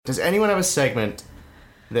Does anyone have a segment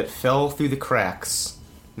that fell through the cracks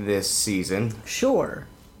this season? Sure.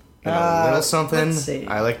 A little something let's see.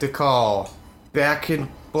 I like to call Back in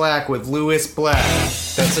Black with Louis Black.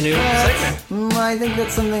 That's a new segment. I think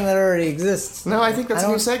that's something that already exists. No, I think that's a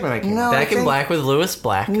new segment I came up with. Back in Black with Louis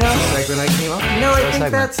Black. No, Segment I came up with. no, I think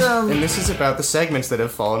segment. that's And this is about the segments that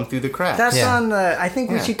have fallen through the cracks. that's Yeah. on the. I think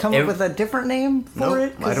we should come up with a different name for Nope,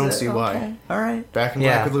 it. 'cause I don't see why. All right. Back in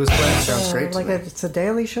Yeah. Black with Louis Black sounds great to Like me. it's a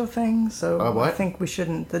Daily Show thing, so what? I think we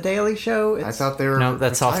shouldn't. The Daily Show. I thought they were No,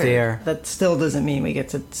 that's off the retired. air. That still doesn't mean we get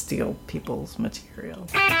to steal people's material.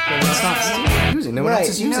 It's not stealing. Using. No one else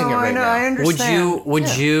is using it right I know. now. I understand.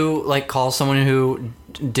 Would you like call someone who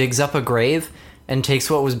digs up a grave and takes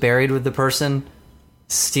what was buried with the person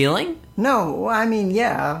stealing? No, I mean,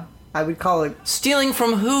 yeah, I would call it Stealing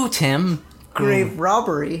from who, Tim? grave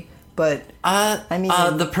robbery, but I mean,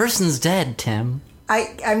 the person's dead, Tim.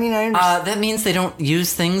 I mean, I understand. That means they don't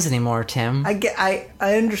use things anymore, Tim. I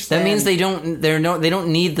understand. That means they don't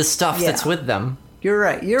need the stuff that's Yeah. with them. You're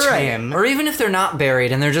right. You're right. Tim, Or even if they're not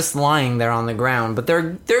buried and they're just lying there on the ground, but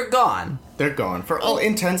they're gone. they're gone for all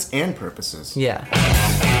intents and purposes. Yeah.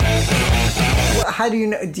 How do you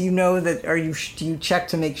know? Do you know that? Do you check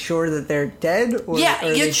to make sure that they're dead? Or Yeah,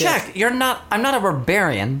 are you they check. I'm not a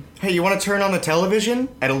barbarian. Hey, you want to turn on the television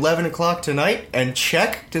at 11 o'clock tonight and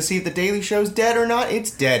check to see if the Daily Show's dead or not?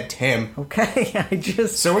 It's dead, Tim. Just, okay, I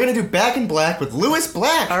just. So we're going to do Back in Black with Louis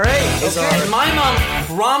Black. All right. Is Okay. our- My mom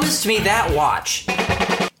promised me that watch.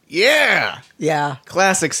 Yeah! Yeah,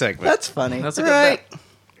 Classic segment. that's funny. That's a good right. bet.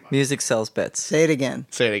 Music sells bits. Say it again.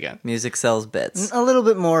 Say it again. Music sells bits. A little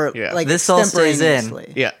bit more. Yeah. Like This all stays in.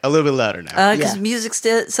 extemporaneously. Yeah, a little bit louder now. Because Yeah. music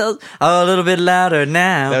sells a little bit louder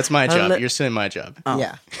now. That's my A job. li- You're saying my job.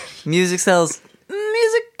 Yeah, music sells.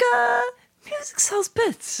 Music sells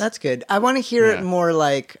bits. that's good. I want to hear Yeah. it more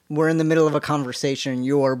like we're in the middle of a conversation.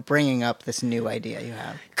 You're bringing up this new idea you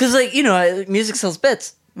have. Because, music sells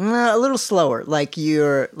bits. A little slower. Like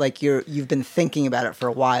you've been thinking about it for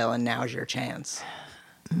a while, and now's your chance.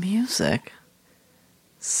 Music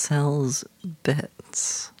sells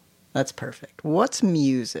bits. That's perfect. What's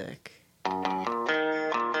music?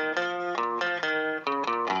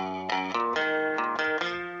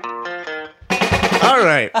 All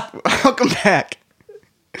right. Welcome back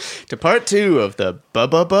to part 2 of the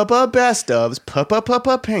Best ofs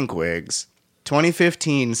Pinkwigs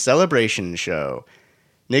 2015 celebration show.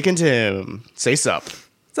 Nick and Tim, say sup.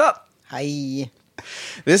 What's up? Hi.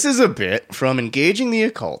 This is a bit from Engaging the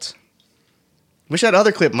Occult. Wish that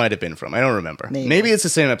other clip might have been from. I don't remember. Maybe. Maybe it's the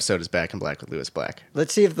same episode as Back in Black with Louis Black.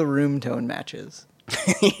 Let's see if the room tone matches.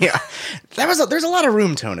 Yeah. There's a lot of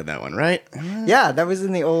room tone in that one, right? Yeah, that was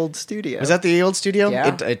in the old studio. Was that the old studio?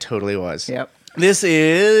 Yeah. It totally was. Yep. This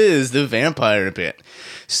is the vampire bit.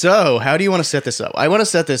 So, how do you want to set this up? I want to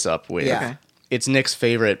set this up with Yeah. Okay. it's Nick's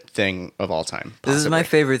favorite thing of all time. This is my possibly.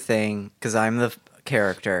 favorite thing because I'm the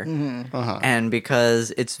character, Uh-huh. and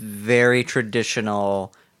because it's very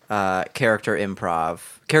traditional character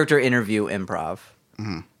interview improv,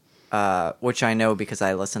 which I know because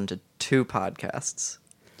I listen to 2 podcasts.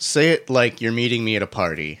 Say it like you're meeting me at a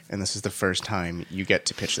party, and this is the first time you get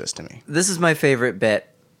to pitch this to me. This is my favorite bit.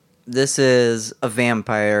 This is a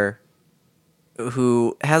vampire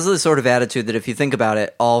who has this sort of attitude that if you think about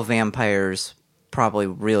it, all vampires probably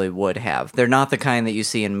really would have. They're not the kind that you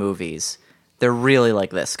see in movies. They're really like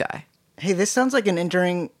this guy. Hey, this sounds like an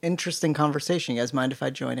interesting conversation. You guys mind if I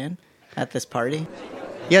join in at this party?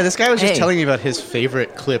 Yeah, this guy was just Hey. telling me about his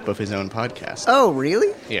favorite clip of his own podcast. Oh,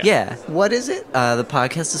 really? Yeah. What is it? The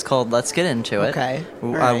podcast is called Let's Get Into It. Okay. All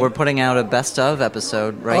right. We're putting out a best of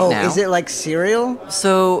episode right now. Is it like Serial?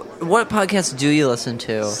 So, what podcast do you listen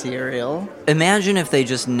to? Serial. Imagine if they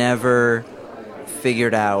just never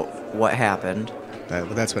figured out what happened.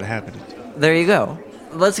 That's what happened. There you go.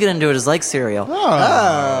 Let's Get Into It is like Serial.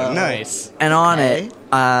 Oh, nice. And on Okay. it,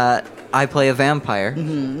 I play a vampire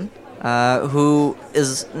who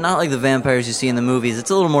is not like the vampires you see in the movies. It's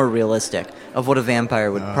a little more realistic of what a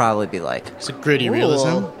vampire would probably be like. It's a gritty Cool.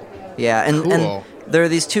 realism. Yeah, and Cool. there are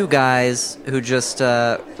these 2 guys who just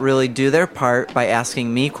really do their part by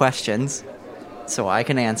asking me questions so I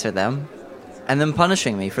can answer them, and then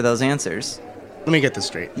punishing me for those answers. Let me get this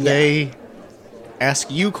straight. They ask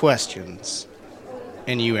you questions,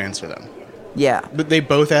 and you answer them. Yeah. But they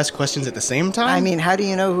both ask questions at the same time? I mean, how do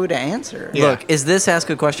you know who to answer? Yeah. Look, is this ask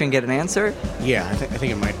a question, get an answer? Yeah, I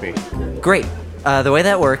think it might be. Great. The way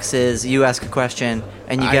that works is you ask a question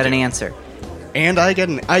and you I get an do. answer. And I get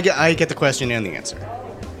the question and the answer.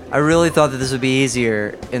 I really thought that this would be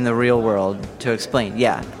easier in the real world to explain.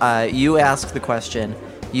 Yeah, you ask the question,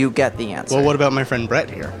 you get the answer. Well, what about my friend Brett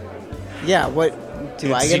here? Yeah, what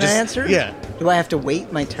Do I You get an just- answer? Yeah. Do I have to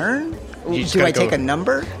wait my turn? just Do gotta I take go- a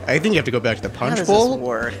number? I think you have to go back to the How punch does bowl. this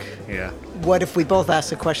work? Yeah. What if we both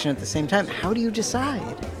ask a question at the same time? How do you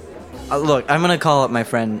decide? Look, I'm gonna call up my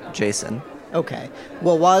friend Jason. Okay.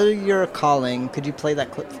 Well, while you're calling, could you play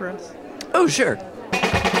that clip for us? Oh, sure.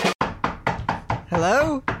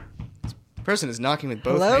 Hello? Person is knocking with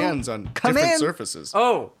both Hello? hands on Come different in. surfaces.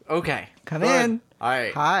 Oh, okay. Come Good. in.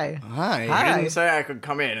 Hi. Hi. Hi. Hi. I didn't say I could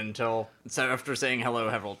come in until after saying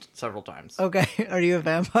hello several times. Okay. Are you a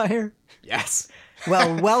vampire? Yes.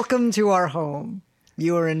 Well, welcome to our home.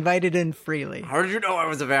 You are invited in freely. How did you know I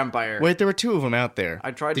was a vampire? Wait, there were two of them out there.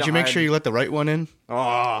 I tried Did to you make hide- sure you let the right one in?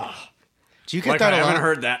 Oh, Do you get like that I a lot? haven't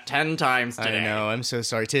heard that 10 times I today. know. I'm so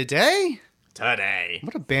sorry. Today? Today.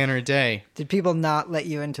 What a banner day. Did people not let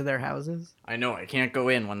you into their houses? I know I can't go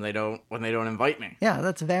in when they don't invite me. Yeah,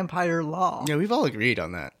 that's vampire law. Yeah, we've all agreed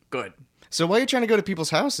on that. Good. So why are you trying to go to people's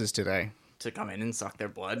houses today? To come in and suck their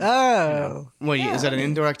blood. Oh. Wait, is that an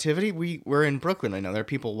indoor activity? We're in Brooklyn right now. There are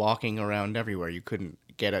people walking around everywhere. You couldn't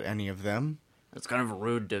get at any of them. It's kind of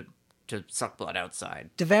rude to suck blood outside.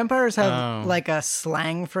 Do vampires have Oh. like a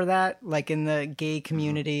slang for that? Like in the gay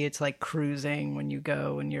community, it's like cruising when you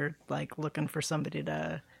go and you're like looking for somebody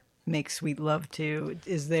to make sweet love to.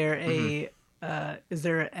 Is there a is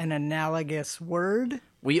there an analogous word?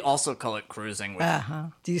 We also call it cruising. With,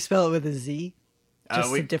 Do you spell it with a Z?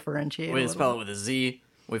 Just we- to differentiate. we a spell it little. with a Z.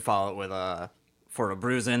 We follow it with for a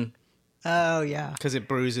bruising. Oh yeah. Because it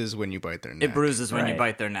bruises when you bite their neck. It bruises when you Right.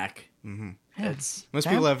 bite their neck. Mm-hmm. It's Most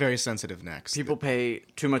people have very sensitive necks. people pay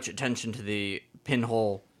too much attention to the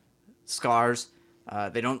pinhole scars.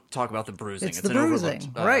 They don't talk about the bruising. It's the an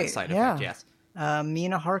overlooked, bruising, right, side yeah. effect. Yes.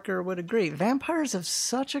 Mina Harker would agree. Vampires have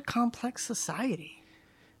such a complex society.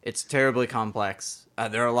 It's terribly complex.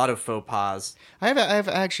 There are a lot of faux pas. I have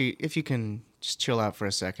actually, if you can just chill out for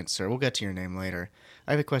a second, sir. We'll get to your name later.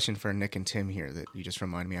 I have a question for Nick and Tim here that you just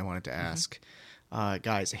reminded me I wanted to ask.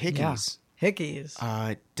 Guys, hickeys.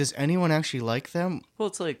 Hickeys. Does anyone actually like them? Well,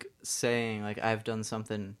 it's like saying, like, I've done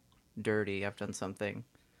something dirty. I've done something,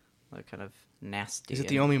 like, kind of nasty. Is it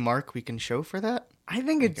the and- only mark we can show for that? I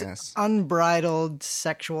think it's guess. unbridled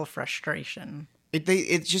sexual frustration.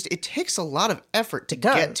 It takes a lot of effort to It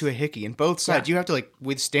does. get to a hickey in both sides. Yeah. You have to like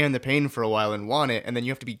withstand the pain for a while and want it, and then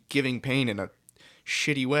you have to be giving pain in a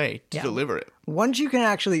shitty way to Yeah. deliver it. Once you can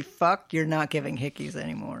actually fuck, you're not giving hickeys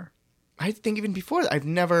anymore. I think even before that, I've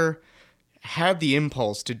never had the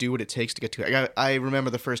impulse to do what it takes to get to it. I remember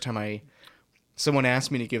the first time someone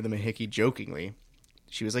asked me to give them a hickey jokingly.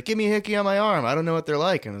 She was like, "Give me a hickey on my arm. I don't know what they're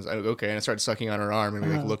like." And I was like, "Okay." And I started sucking on her arm, and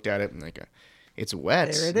we like looked at it, and like, it's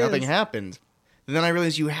wet. There it Nothing is. happened. And then I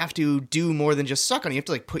realized you have to do more than just suck on it. You have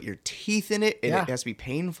to like put your teeth in it, and Yeah. it has to be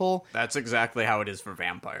painful. That's exactly how it is for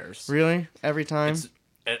vampires. Really, every time.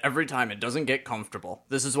 Every time it doesn't get comfortable.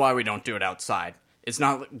 This is why we don't do it outside. It's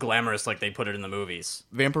not glamorous like they put it in the movies.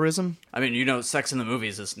 Vampirism. I mean, you know, sex in the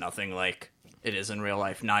movies is nothing like it is in real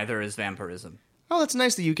life. Neither is vampirism. Oh, that's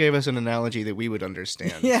nice that you gave us an analogy that we would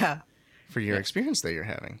understand Yeah. for your experience that you're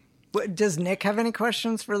having. Does Nick have any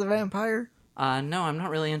questions for the vampire? No, I'm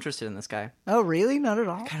not really interested in this guy. Oh, really? Not at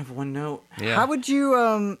all. Kind of one note. Yeah. How would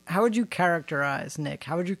you characterize Nick?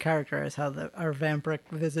 How would you characterize how our vampiric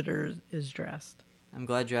visitor is dressed? I'm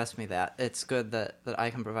glad you asked me that. It's good that I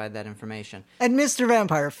can provide that information. And Mr.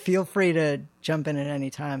 Vampire, feel free to jump in at any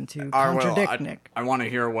time to contradict Nick. I want to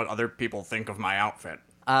hear what other people think of my outfit.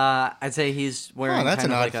 I'd say he's wearing. Oh, that's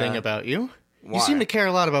kind an of odd like thing a, about you. You Why? seem to care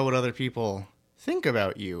a lot about what other people think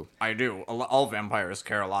about you. I do. All vampires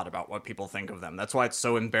care a lot about what people think of them. That's why it's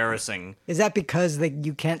so embarrassing. Is that because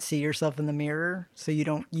you can't see yourself in the mirror, so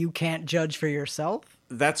you can't judge for yourself?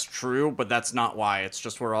 That's true, but that's not why. It's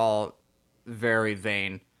just we're all very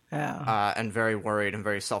vain Yeah. and very worried and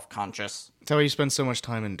very self-conscious. Is that why you spend so much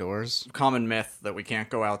time indoors? Common myth that we can't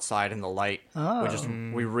go outside in the light.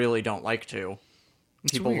 We really don't like to.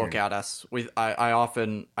 People weird. look at us. I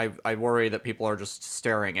often worry that people are just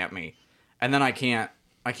staring at me, and then I can't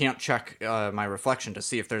check my reflection to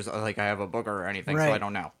see if there's like I have a booger or anything, so Right. I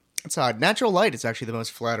don't know. It's odd. Natural light is actually the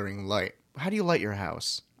most flattering light. How do you light your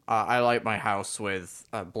house? I light my house with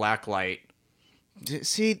black light.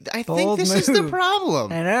 See, I think Bold this is the move.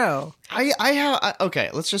 problem. I know. Okay,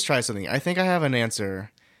 let's just try something. I think I have an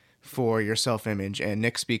answer for your self-image, and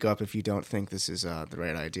Nick, speak up if you don't think this is the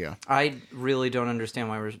right idea. I really don't understand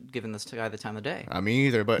why we're giving this guy the time of day. Me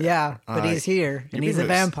either, but Yeah, but he's here, and he's a being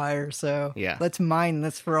vampire, so Yeah. let's mine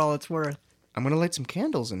this for all it's worth. I'm gonna light some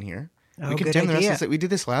candles in here. Oh, we could good dim the rest idea. of this. We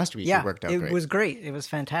did this last week. Yeah, It worked out it great. was great. It was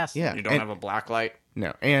fantastic. Yeah, You don't and- have a black light.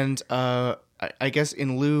 No, and I guess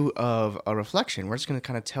in lieu of a reflection, we're just going to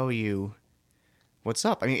kind of tell you What's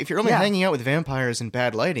up? I mean, if you're only Yeah. hanging out with vampires in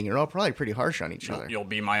bad lighting, you're all probably pretty harsh on each other. You'll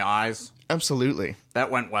be my eyes. Absolutely.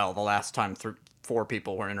 That went well the last time 4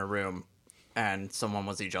 people were in a room and someone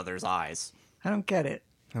was each other's eyes. I don't get it.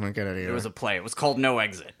 I don't get it either. It was a play. It was called No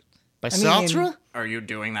Exit. By mean- Sartre? Are you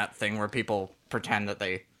doing that thing where people pretend that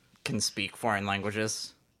they can speak foreign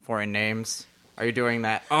languages, foreign names? Are you doing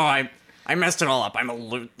that? Oh, I messed it all up. I'm a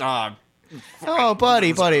Oh,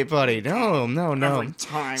 buddy. No. every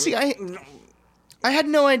time. See, I had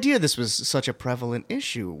no idea this was such a prevalent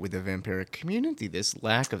issue with the vampiric community, this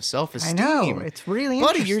lack of self-esteem. I know. It's really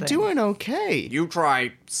Buddy, interesting. you're doing okay. You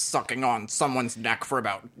try sucking on someone's neck for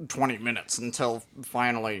about 20 minutes until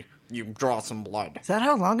finally you draw some blood. Is that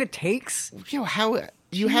how long it takes? You know, how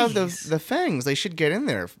you have the fangs. They should get in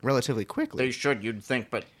there relatively quickly. They should, you'd think,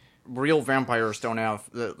 but real vampires don't have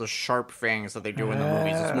the sharp fangs that they do in the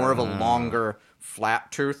movies. It's more of a longer,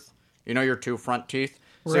 flat tooth. You know your 2 front teeth?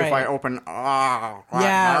 So if Right. I open...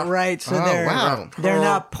 Yeah, right. So Oh, they're wow. they're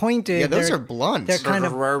not pointed. Yeah, those they're, are blunt. They're kind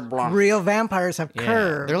of very blunt. real vampires have Yeah,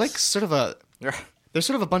 curves. they're like sort of a... They're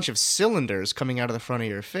sort of a bunch of cylinders coming out of the front of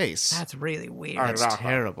your face. That's really weird. That's Exactly.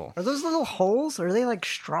 terrible. Are those little holes? Are they like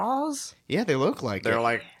straws? Yeah, they look like They're it.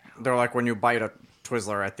 like when you bite a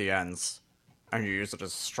Twizzler at the ends and you use it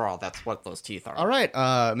as a straw. That's what those teeth are. All right,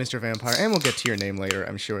 Mr. Vampire, and we'll get to your name later.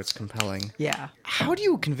 I'm sure it's compelling. Yeah. How do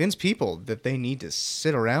you convince people that they need to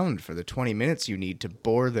sit around for the 20 minutes you need to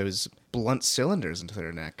bore those blunt cylinders into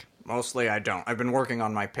their neck? Mostly I don't. I've been working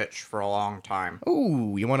on my pitch for a long time.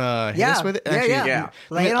 Ooh, you want to hit Yeah, us with it? yeah. Yeah.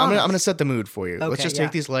 Lay it I'm on us. gonna set the mood for you. Let's Okay, just yeah.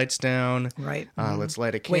 take these lights down. Right. Let's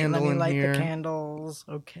light a Wait, candle let me in light here. the candles.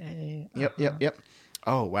 Okay. Yep.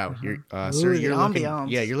 Oh wow, you're sir, Ooh, you're the looking. ambiance.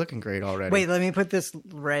 Yeah, you're looking great already. Wait, let me put this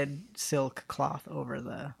red silk cloth over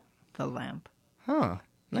the lamp. Huh?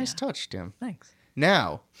 Nice touch, Tim. Thanks.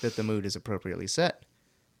 Now that the mood is appropriately set,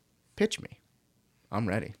 pitch me. I'm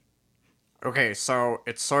ready. Okay, so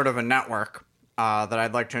it's sort of a network that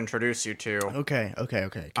I'd like to introduce you to. Okay.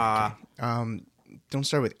 Don't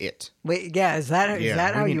start with it. Wait, yeah, is that Yeah,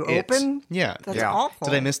 how what do you mean it? open? Yeah. That's Yeah. awful.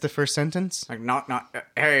 Did I miss the first sentence? Like not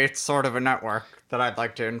hey, it's sort of a network that I'd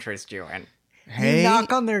like to interest you in. Hey. You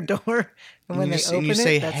knock on their door, and when you they s- and open you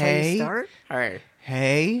say, it, that's how "Hey?" you start.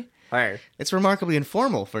 Hey, Hey. It's remarkably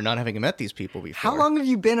informal for not having met these people before. How long have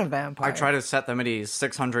you been a vampire? I try to set them at ease.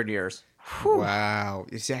 600 years, Wow.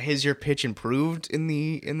 Has your pitch improved in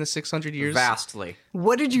the 600 years? vastly.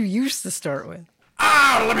 What did you used to start with?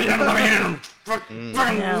 Ah, let me in! Fucking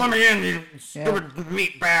let me in, you stupid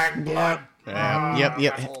meat bag blood. Yep.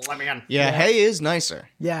 Asshole, let me in. Yeah, hay is nicer.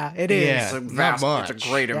 Yeah, it is. Yeah. It's a Not vast, much. it's a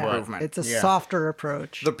great Yeah, improvement. It's a Yeah. softer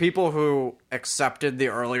approach. The people who accepted the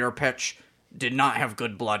earlier pitch did not have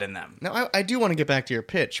good blood in them. Now, I do want to get back to your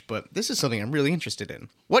pitch, but this is something I'm really interested in.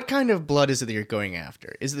 What kind of blood is it that you're going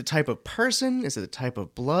after? Is it the type of person? Is it the type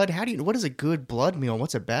of blood? What is a good blood meal?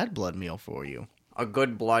 What's a bad blood meal for you? A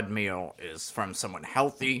good blood meal is from someone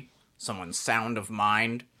healthy, someone sound of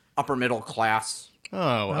mind, upper middle class.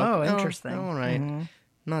 Oh, interesting. All right.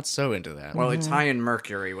 Not so into that. Well, it's high in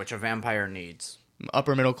mercury, which a vampire needs.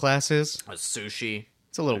 Upper middle classes? A sushi.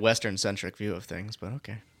 It's a little Western-centric view of things, but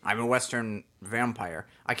okay. I'm a Western vampire.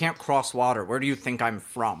 I can't cross water. Where do you think I'm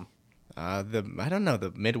from? I don't know,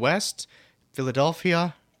 the Midwest?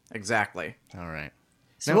 Philadelphia? Exactly. All right.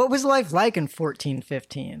 So, what was life like in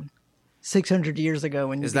 1415? 600 years ago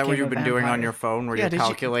when you Is that what became you've a been doing on vampire? your phone where Yeah, you're did you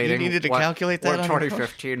calculating needed to what, calculate that what on your phone?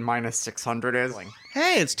 2015 minus 600 is?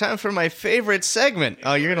 Hey, it's time for my favorite segment.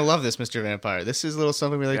 Oh, you're going to love this, Mr. Vampire. This is a little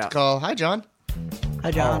something we like Yeah. to call, Hi, John.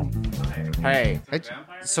 Hi, John. Hey,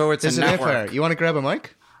 so it's This a is a network. vampire. You want to grab a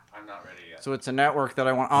mic? So it's a network that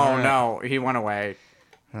I want. Oh no, he went away.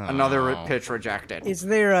 Another pitch rejected. Is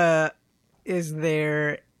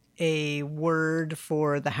there a word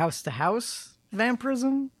for the house to house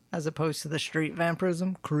vampirism as opposed to the street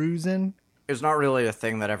vampirism? Cruising? It's not really a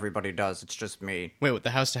thing that everybody does. It's just me. Wait, what, the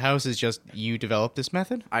house to house is just you developed this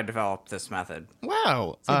method? I developed this method.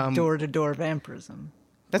 Wow. Door to door vampirism.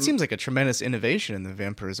 That seems like a tremendous innovation in the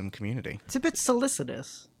vampirism community. It's a bit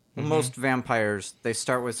solicitous. Most vampires, they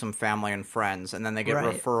start with some family and friends, and then they get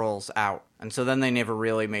Right. referrals out, and so then they never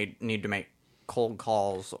really need to make cold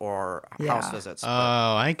calls or house Yeah. visits. Oh,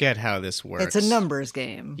 I get how this works. It's a numbers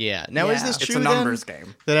game. Yeah. Now, is Yeah. this It's true a numbers then,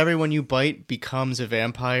 game. that everyone you bite becomes a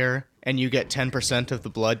vampire and you get 10% of the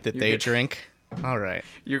blood that they get- drink? All right.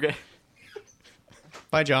 You get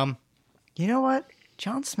Bye, John. You know what?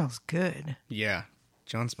 John smells good. Yeah.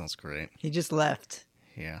 John smells great. He just left,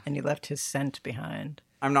 Yeah. and he left his scent behind.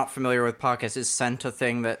 I'm not familiar with podcasts. Is scent a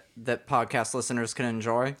thing that podcast listeners can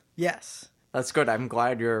enjoy? Yes. That's good. I'm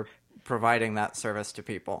glad you're providing that service to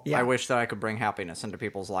people. Yeah. I wish that I could bring happiness into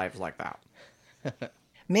people's lives like that.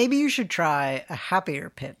 Maybe you should try a happier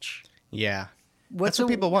pitch. Yeah. What's That's what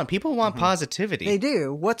a- people want. People want positivity. They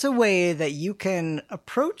do. What's a way that you can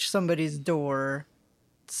approach somebody's door,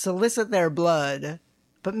 solicit their blood,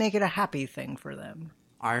 but make it a happy thing for them?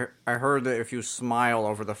 I heard that if you smile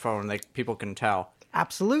over the phone, people can tell.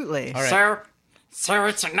 Absolutely. All right. Sir,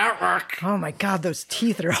 it's a network. Oh my god, those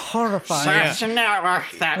teeth are horrifying. Sir, it's a network.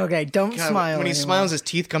 Okay, don't God, smile. when he anymore. smiles, his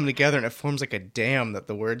teeth come together and it forms like a dam that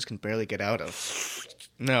the words can barely get out of.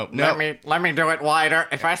 No. Let me do it wider.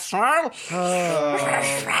 If I smile.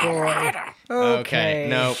 Boy. Okay.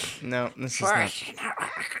 No. This is not.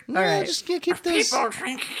 All right. Just keep those. People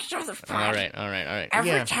drink each other's blood. All right.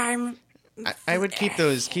 Every Yeah. time. I would keep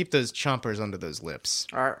those chompers under those lips.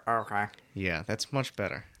 Okay. Yeah, that's much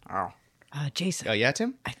better. Oh. Jason, Oh yeah,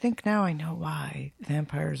 Tim? I think now I know why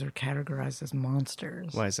vampires are categorized as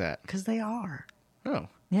monsters. Why is that? Because they are. Oh.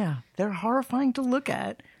 Yeah, they're horrifying to look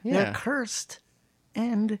at. Yeah. They're cursed,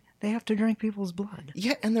 and they have to drink people's blood.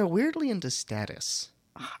 Yeah, and they're weirdly into status.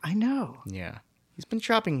 I know. Yeah. He's been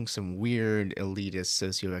chopping some weird elitist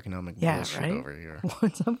socioeconomic Yeah, bullshit right? over here.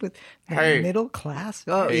 What's up with the Hey. middle class?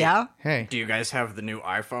 Oh, Hey. yeah? Hey. Do you guys have the new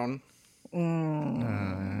iPhone?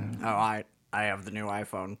 Oh, I have the new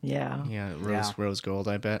iPhone. Yeah. Yeah, Yeah. rose gold,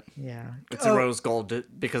 I bet. Yeah. It's a rose gold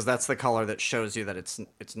because that's the color that shows you that it's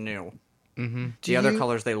new. Mm-hmm. The Do other you-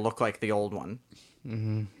 colors, they look like the old one.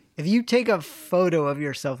 If you take a photo of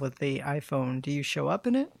yourself with the iPhone, do you show up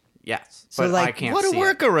in it? Yes, So, but like, I can't What a see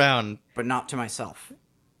it, workaround. but not to myself.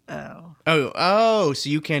 Oh. Oh, so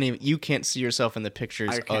you can't see yourself in the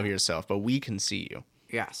pictures I of can't. yourself, but we can see you.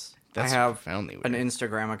 Yes, That's I have profoundly an weird.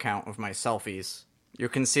 Instagram account of my selfies. You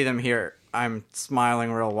can see them here. I'm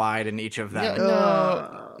smiling real wide in each of them.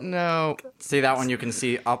 No. See that one? You can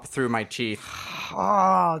see up through my teeth,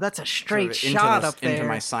 Oh, that's a straight into shot the- up there. into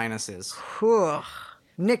my sinuses. Whew.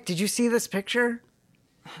 Nick, did you see this picture?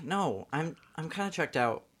 No, I'm kind of checked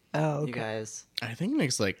out. Oh, You okay. guys, I think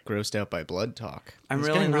Nick's like grossed out by blood talk. I'm He's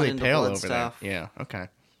really getting not really into pale blood over stuff. there. Yeah. Okay.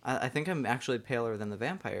 I think I'm actually paler than the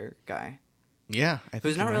vampire guy. Yeah. I think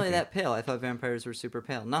Who's you not might really be. that pale. I thought vampires were super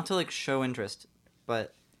pale. Not to like show interest,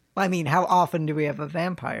 but I mean, how often do we have a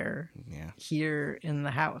vampire Yeah. here in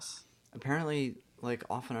the house? apparently like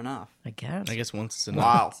often enough. I guess. I guess once it's enough.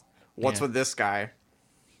 Wow. What's Yeah. with this guy?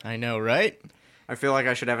 I know, right? I feel like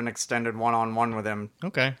I should have an extended one-on-one with him.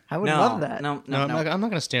 Okay. I would no, love that. No, No, no, I'm not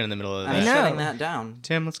going to stand in the middle of I'm that. know. shutting that down.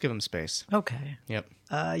 Tim, let's give him space. Okay. Yep.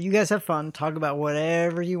 You guys have fun. Talk about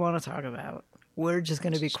whatever you want to talk about. We're just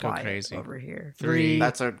going to be Just go quiet crazy. over here. Three.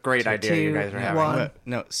 That's a great idea you guys are two, having. one. What?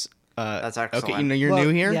 No. That's Okay, excellent. you know you're Well, new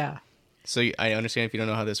here, Yeah. so I understand if you don't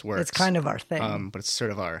know how this works. It's kind of our thing. but it's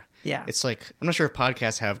sort of our. Yeah. It's like I'm not sure if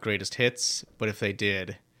podcasts have greatest hits, but if they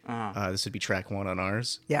did, Uh-huh. this would be track one on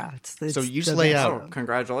ours. yeah. It's So you the just lay best. out. Oh,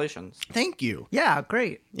 congratulations. Thank you. Yeah,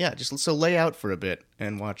 great. Yeah, just so lay out for a bit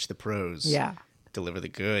and watch the pros. Yeah. Deliver the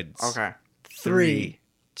goods. Okay. 3,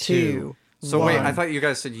 2, So wait, I thought you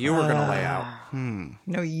guys said you were going to lay out.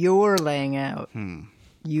 No, you're laying out.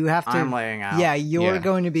 You have to. I'm laying out. Yeah, you're Yeah.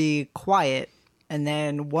 going to be quiet, and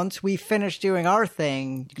then once we finish doing our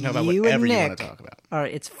thing, You can talk about you whatever and you Nick. want to talk about. All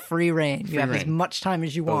right, it's free reign. You have as reign. much time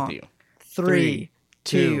as you Both want. of you. 3,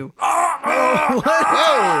 2. two. What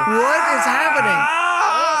is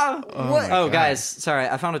happening? What? Oh, guys, sorry.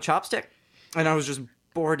 I found a chopstick, and I was just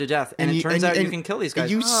bored to death. And, it turns out you can kill these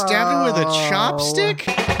guys. You stabbed him with a chopstick?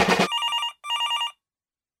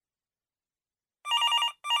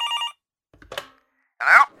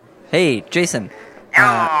 Hey, Jason.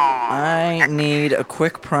 I need a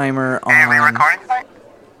quick primer on. Are we recording tonight?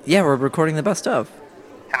 Yeah, we're recording the best of.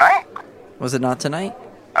 Tonight? Was it not tonight?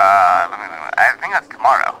 I think that's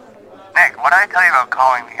tomorrow. Nick, what did I tell you about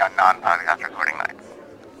calling me on non-podcast recording nights?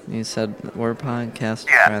 You said that we're podcast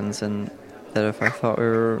Yeah. friends, and that if I thought we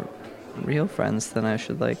were real friends, then I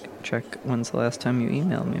should check when's the last time you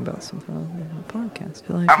emailed me about something on the podcast.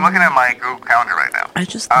 I'm looking at my Google Calendar right now. I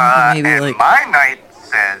just thought that maybe and my night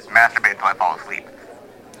says masturbate until I fall asleep.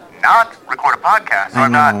 Not record a podcast, so I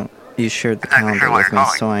I'm know not... you shared the exactly calendar sure what with you're me,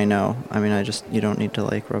 calling. so I know. I mean, you don't need to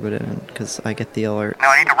rub it in because I get the alert. No,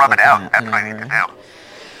 I need to rub it like out. that That's what I need to whenever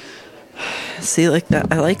do. See, like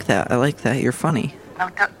that. I like that. You're funny. No,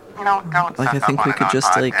 don't Like, I suck think up we on could it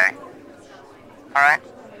just, on Monday. Alright?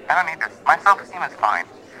 I don't need this. My self-esteem is fine.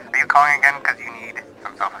 Are you calling again because you need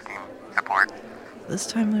some self-esteem support? This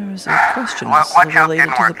time there was a question What joke related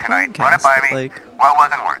didn't to work the tonight? Run it by podcast. me. What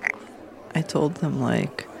wasn't working? I told them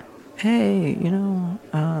hey,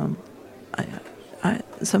 I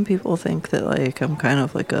some people think that I'm kind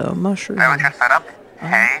of like a mushroom. That was your setup?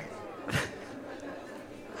 Hey?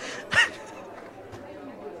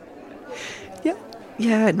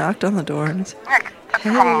 Yeah, I knocked on the door and Nick, that's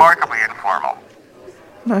remarkably informal.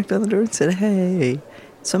 knocked on the door and said, "Hey."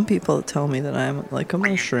 Some people tell me that I'm like a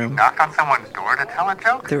mushroom. Knocked on someone's door to tell a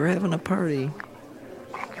joke? They were having a party.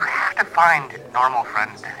 You have to find normal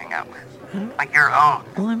friends to hang out with. Like your own.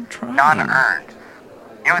 Well, I'm trying. Non-earned.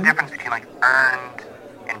 You know the difference between like earned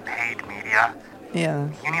and paid media? Yeah,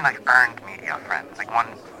 You need like earned media friends. Like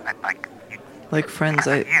ones that like you, like friends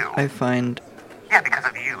because of you. I find. Yeah, because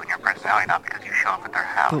of you and your personality, not because you show up at their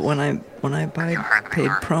house. But when I buy You heard that they paid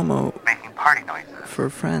were promo making party noises. for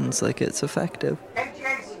friends, like it's effective. Hey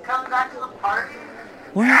Jason, come back to the party?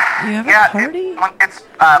 What? You have Yeah, a party? it's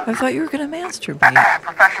I thought you were gonna masturbate.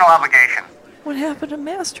 professional obligation. What happened to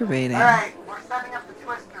masturbating? Alright, we're setting up the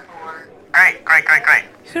Twister board. Great.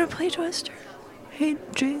 You're gonna play Twister? Hey,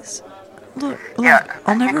 Jace. Look, Yeah,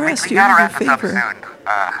 I'll never we ask you gotta to do a wrap this up favor.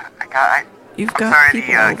 soon. You've I'm got sorry,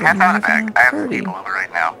 people the over cat's and out of the you're having bag. a I have party. people over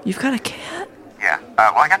right now. You've got a cat? Yeah,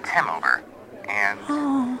 well, I got Tim over. And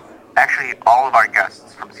Oh, actually, all of our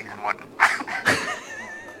guests from season 1.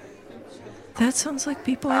 that sounds like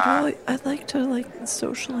people I'd like to like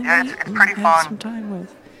socially Yeah, meet it's and pretty have fun. some time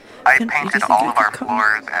with. I Do you painted think all I of could our come?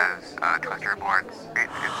 floors as Twister boards.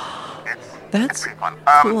 It's That's pretty fun.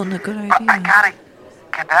 cool and a good But I idea. gotta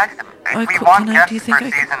get back to them. If Alright, we cool. want Do guests you for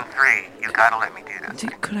think I season 3, you gotta let me do this.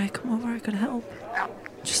 Could I come over? I could help. No,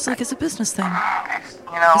 Just like it's a business thing. it's,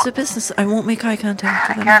 you know, It's a business. I won't make eye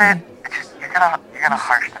contact I with get it. anybody. It's just, you're gonna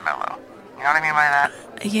harsh the mellow. You know what I mean by that?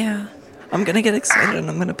 Yeah. I'm gonna get excited and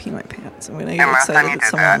I'm gonna pee my pants. I'm gonna get And last time excited you that did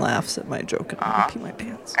someone that- laughs at my joke and I'm gonna pee my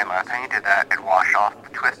pants. And last time you did that, it washed off the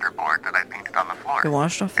Twister board that I painted on the floor. I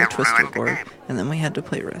washed off the It Twister ruined the board game. and then we had to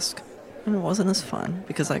play Risk. And it wasn't as fun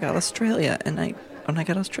because I got Australia and when I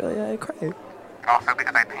got Australia I cried. Also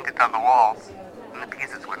because I painted on the walls and the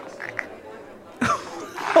pieces wouldn't stick.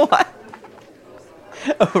 What?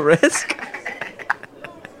 Oh, Risk?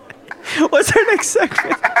 What's our next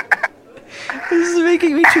segment? This is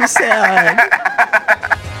making me too sad.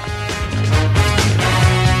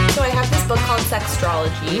 So I have this book called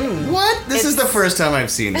Sextrology. What? This is the first time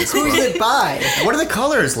I've seen this. Who's it by? What are the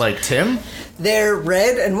colors like, Tim? They're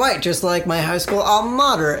red and white, just like my high school alma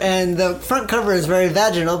mater. And the front cover is very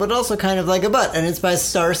vaginal, but also kind of like a butt. And it's by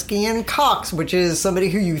Starsky and Cox, which is somebody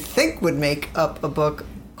who you think would make up a book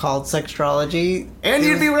called Sextrology. And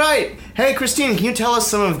you'd be right. Hey, Christine, can you tell us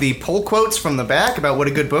some of the poll quotes from the back about what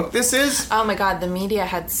a good book this is? Oh my god, the media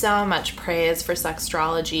had so much praise for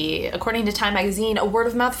Sextrology. According to Time magazine, a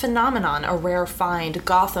word-of-mouth phenomenon, a rare find.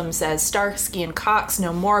 Gotham says Starsky and Cox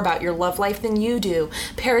know more about your love life than you do.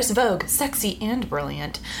 Paris Vogue, sexy and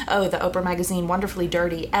brilliant. Oh, the Oprah magazine, wonderfully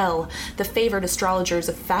dirty. Elle, the favored astrologers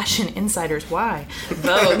of fashion insiders. Why?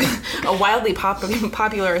 Vogue, a wildly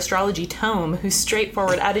popular astrology tome whose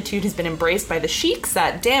straightforward attitude has been embraced by the chics.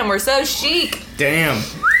 That damn, we're so chic. Damn.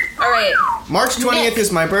 All right. March 20th Nick.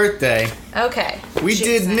 is my birthday. Okay. We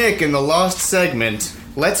did Jason. Nick in the Lost segment.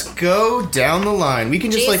 Let's go down the line. We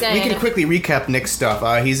can just we Jason. can quickly recap Nick's stuff.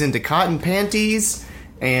 He's into cotton panties,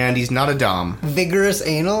 and he's not a dom. Vigorous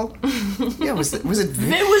anal. Yeah, was it?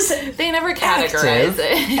 It was. They never categorize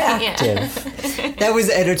it. Yeah. That was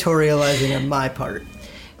editorializing on my part.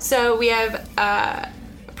 So we have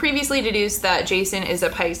previously deduced that Jason is a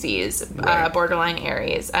Pisces, Right. borderline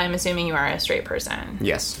Aries. I'm assuming you are a straight person.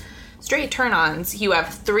 Yes. Straight turn-ons. You have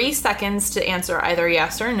 3 seconds to answer either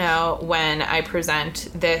yes or no when I present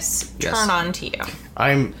this Yes. turn-on to you.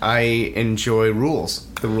 I enjoy rules.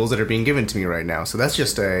 The rules that are being given to me right now. So that's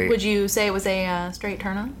just a Would you say it was a straight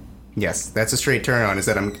turn-on? yes. That's a straight turn on. Is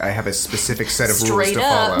that I have a specific set of Straight rules to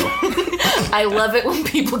up. follow. I love it when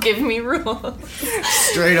people give me rules.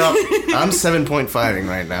 Straight up, I'm 7.5ing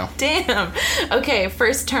right now. Damn. Okay,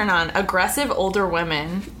 first turn-on. Aggressive older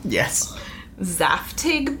women. Yes.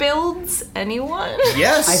 Zaftig builds? Anyone?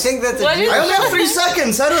 Yes. I think that's What a is- I only have 3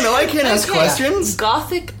 seconds. I don't know. I can't ask Okay. questions.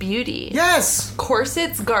 Gothic beauty. Yes.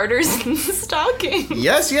 Corsets, garters, and stockings.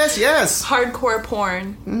 Yes. Yes. Yes. Hardcore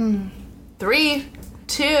porn. 3,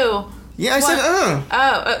 2. Yeah. I said.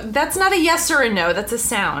 Oh, that's not a yes or a no. That's a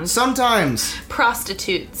sound. Sometimes.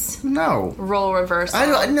 Prostitutes. No. Role reversal.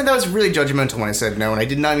 I know that was really judgmental when I said no, and I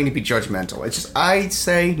did not mean to be judgmental. It's just I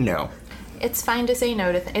say no. It's fine to say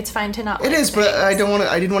no to. It's fine to not. It like is, but things. I don't want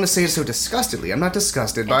to. I didn't want to say it so disgustedly. I'm not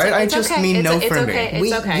disgusted by it. I It's just okay. mean no it's for okay. me.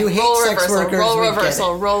 It's okay. You hate roll sex reversal. workers, Roll we get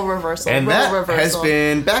reversal. it. Roll reversal. And roll that reversal. has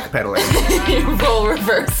been backpedaling. roll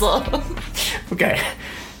reversal. Okay.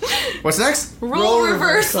 What's next? Roll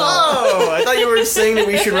reversal. Oh, I thought you were saying that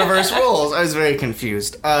we should reverse roles. I was very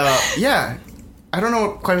confused. Yeah. I don't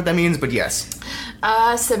know quite what that means, but yes.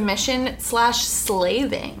 Submission /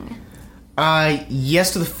 slaving.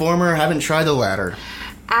 Yes to the former. Haven't tried the latter.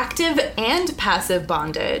 Active and passive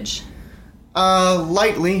bondage.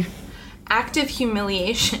 Lightly. Active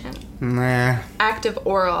humiliation. Nah. Active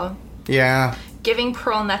oral. Yeah. Giving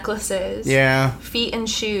pearl necklaces. Yeah. Feet and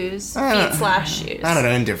shoes. Feet/shoes. I don't know,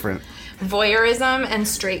 indifferent. Voyeurism and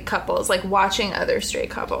straight couples, like watching other straight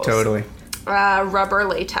couples. Totally. Rubber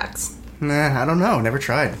latex. Nah, I don't know. Never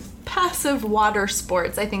tried. Passive water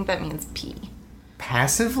sports. I think that means pee.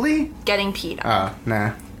 Passively? Getting peed on.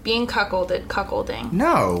 Nah. Being cuckolding.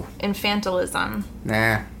 No. Infantilism.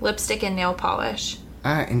 Nah. Lipstick and nail polish.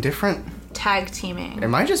 Indifferent? Tag teaming.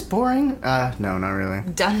 Am I just boring? No, not really.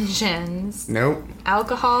 Dungeons. Nope.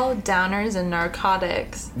 Alcohol, downers, and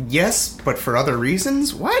narcotics. Yes, but for other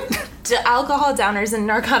reasons? What? Alcohol, downers, and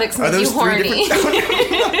narcotics Are make you those horny.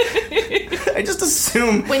 I just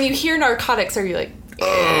assume. When you hear narcotics, are you like,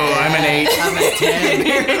 Oh, I'm an 8. I'm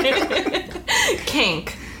a 10.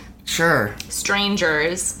 kink? Sure.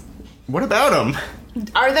 Strangers. What about them?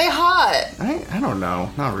 Are they hot? I don't know.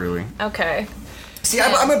 Not really. Okay. See,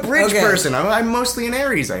 I'm a bridge Okay. person. I'm mostly an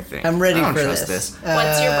Aries, I think. I'm ready I don't for trust this.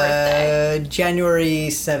 What's your birthday? January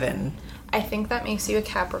 7. I think that makes you a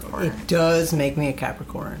Capricorn. It does make me a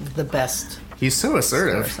Capricorn. The best He's so star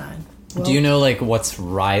assertive. sign. Do you know like what's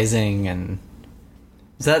rising and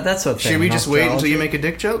that's what? Should we just wait until you make a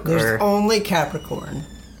dick joke? There's Or? only Capricorn.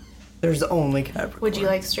 There's only Capricorn. Would you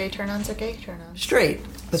like straight turn-ons or gay turn-ons? Straight.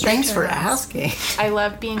 But thanks for turn-ons. asking. I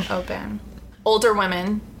love being open. Older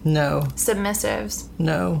women, No. submissives,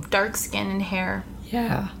 No. dark skin and hair,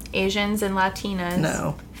 Yeah. Asians and Latinas.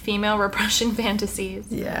 No. Female repression fantasies,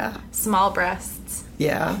 Yeah. small breasts,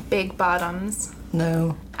 Yeah. big bottoms,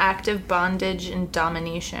 No. active bondage and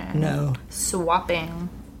domination. No. Swapping,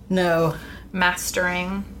 No.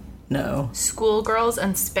 mastering, No. schoolgirls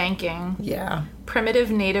and spanking, Yeah.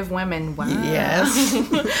 primitive native women. Wow. Yes.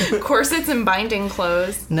 Corsets and binding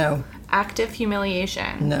clothes, No. active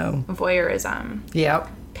humiliation, No. voyeurism, Yep.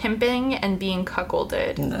 pimping and being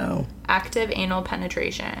cuckolded, No. active anal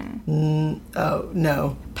penetration, Oh,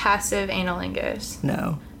 no. passive analingus,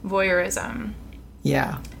 No. voyeurism,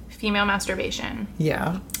 Yeah. female masturbation,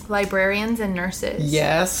 Yeah. librarians and nurses,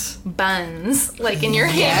 Yes. buns, like in your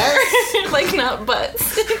hair, like not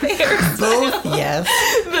butts. Hairs. Both yes.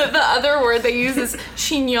 The other word they use is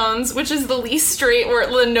chignons, which is the least straight word.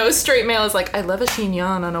 The no straight male is like, I love a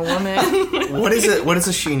chignon on a woman. What is it? What is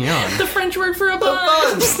a chignon? The French word for a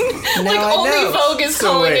bun. Like Now I only know. Vogue is So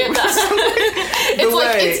calling wait. it that. It's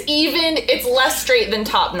like way- it's even. It's less straight than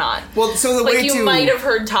top knot. Well, so the Like way you to might have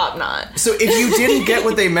heard top knot. So if you didn't get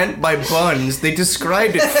what they meant by buns, they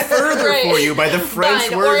described it further Right. for you by the French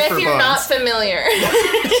Bun, word or if for you're buns. not familiar.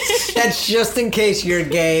 That's just in case you're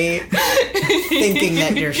gay, thinking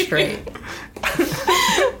that you're straight.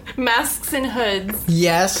 Masks and hoods.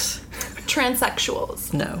 Yes.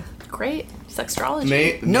 Transsexuals. No. Great.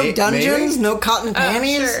 Sextrology. No dungeons. May, No cotton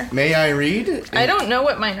panties. Sure. may I read? I don't know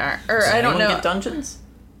what mine are. Or I don't know. dungeons.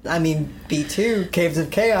 I mean, B2, Caves of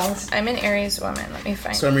Chaos. I'm an Aries woman. Let me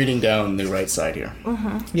find So I'm reading down the right side here.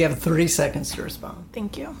 You have 3 seconds to respond.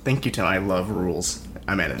 Thank you. Thank you, Tim. I love rules.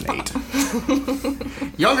 I'm at an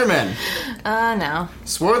 8. Younger men. No.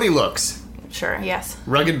 Swarthy looks. Sure. Yes.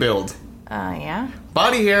 Rugged build. Yeah.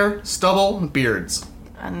 Body hair, stubble, beards.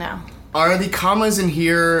 No. Are the commas in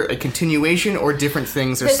here a continuation or different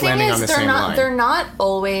things are The thing slamming is, on the they're same not. line? They're not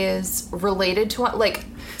always related to one. Like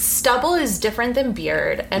stubble is different than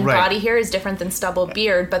beard, and Right. body hair is different than stubble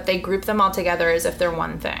beard. But they group them all together as if they're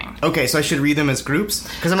one thing. Okay, so I should read them as groups?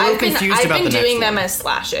 Because I'm a little confused about the next doing them one. as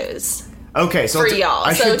slashes Okay, so for I'll do- y'all.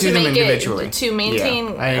 I so should to do them make individually. it to maintain.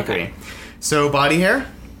 Yeah, I agree. Okay. So body hair,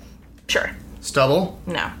 Sure. stubble,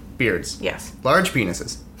 No. beards. Yes. Large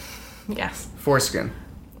penises, Yes. foreskin,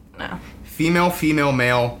 No. female, female,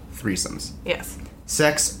 male, threesomes. Yes.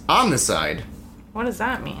 Sex on the side, What does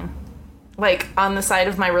that mean? Like on the side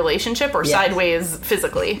of my relationship or Yes. sideways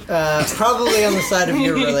physically? Probably on the side of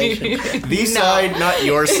your relationship. the side, not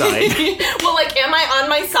your side. Well, like, am I on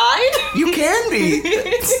my side? You can be.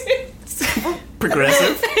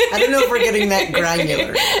 Progressive. I don't know if we're getting that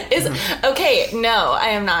granular. Is okay? No, I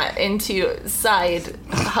am not into side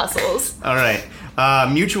hustles. All right.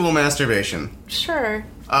 Mutual masturbation. Sure.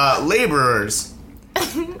 Laborers.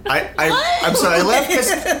 I'm sorry, I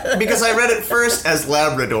left because I read it first as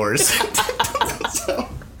Labradors. So,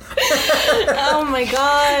 Oh my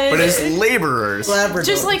god. but as laborers. Labrador.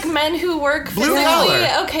 Just like men who work Blue physically. collar.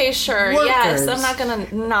 Okay, sure. Workers. Yes, I'm not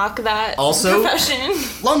gonna knock that Also- profession.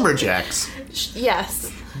 Lumberjacks.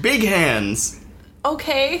 Yes. Big hands.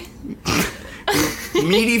 Okay.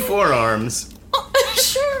 Meaty forearms.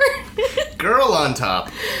 Sure. Girl on top.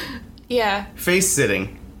 Yeah. Face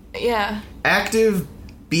sitting. Yeah. Active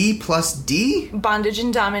B plus D? Bondage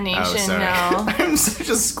and domination. Oh, sorry. No. I'm such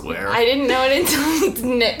a square. I didn't know it until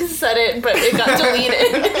Nick said it, but it got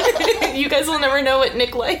deleted. You guys will never know what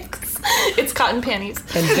Nick likes. It's cotton panties.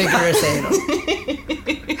 And vigorous anal.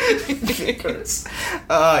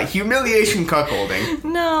 Humiliation cuckolding.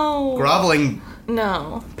 No. Groveling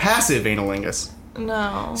No. passive analingus.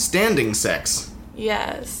 No. Standing sex.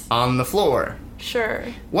 Yes. On the floor. Sure.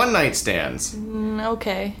 One night stands.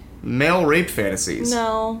 Okay. Male rape fantasies.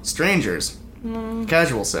 No. Strangers.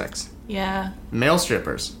 Casual sex. Yeah. Male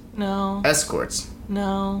strippers. No. Escorts.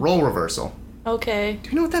 No. Role reversal. Okay. Do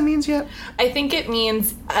you know what that means yet? I think it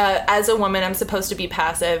means as a woman I'm supposed to be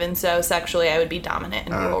passive, and so sexually I would be dominant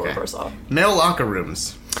in role Okay. reversal. Male locker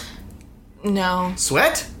rooms. No.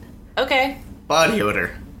 Sweat. Okay. Body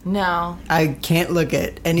odor. No. I can't look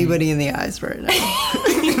at anybody in the eyes right now.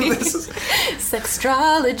 This is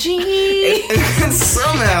Sextrology.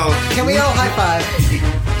 somehow. Can we all high five?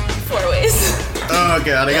 4 ways. Oh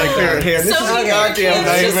god, I gotta clear it here. This So is a many goddamn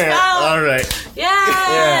kids just nightmare. fell. All right.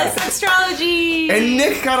 Yes. Sextrology. And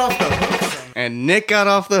Nick got off the hook. And Nick got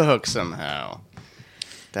off the hook somehow.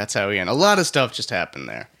 That's how we end. A lot of stuff just happened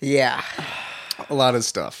there. Yeah. A lot of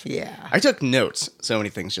stuff. Yeah. I took notes. So many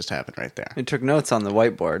things just happened right there. I took notes on the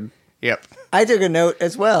whiteboard. Yep. I took a note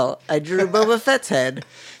as well. I drew Boba Fett's head.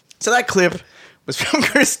 So that clip was from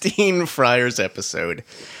Christine Fryer's episode.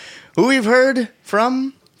 Who we've heard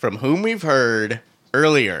from whom we've heard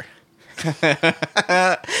earlier.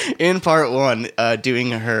 In part 1,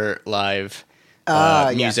 doing her live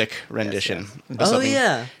music rendition. of Oh, something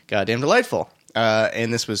yeah. Goddamn delightful.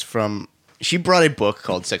 And this was from, she brought a book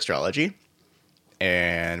called Sextrology,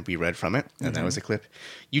 and we read from it, and that was a clip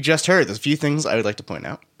you just heard. There's a few things I would like to point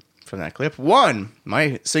out from that clip. One,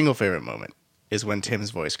 my single favorite moment is when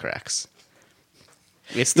Tim's voice cracks.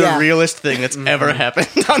 It's the Yeah. realest thing that's ever happened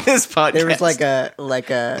on this podcast. There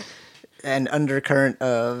was an undercurrent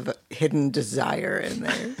of hidden desire in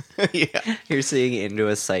there. Yeah. You're seeing into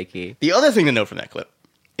a psyche. The other thing to note from that clip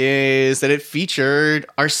is that it featured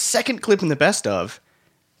our second clip in the best of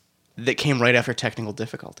that came right after technical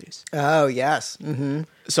difficulties. Oh, yes. Mm-hmm.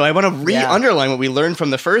 So I want to re-underline what we learned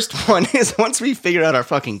from the first one is once we figure out our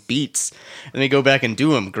fucking beats and we go back and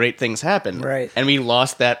do them, great things happen. Right. And we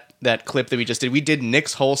lost that clip that we just did. We did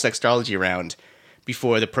Nick's whole sextrology round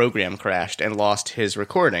before the program crashed and lost his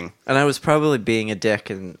recording. And I was probably being a dick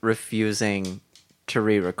and refusing to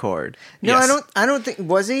re-record. No, Yes. I don't think,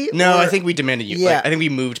 was he? No, Or- I think we demanded you. Yeah. Like, I think we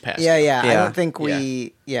moved past Yeah, it. yeah. I Yeah. don't think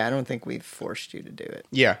I don't think we forced you to do it.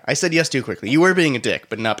 Yeah, I said yes too quickly. You were being a dick,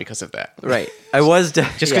 but not because of that. Right. I was...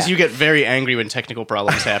 Just because you get very angry when technical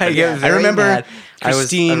problems happen. I get very remember mad. I was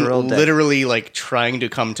Christine a real dick. literally like trying to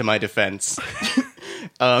come to my defense.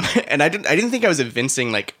 And I didn't think I was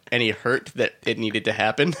evincing like any hurt that it needed to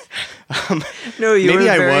happen. No, you maybe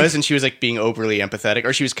were I very- was, and she was like being overly empathetic,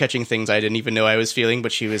 or she was catching things I didn't even know I was feeling.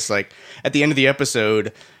 But she was like, at the end of the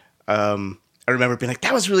episode, I remember being like,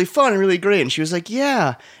 "That was really fun and really great," and she was like,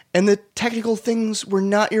 "Yeah." And the technical things were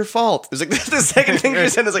not your fault. It was like the second thing she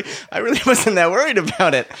said is like, I really wasn't that worried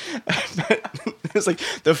about it. But it was like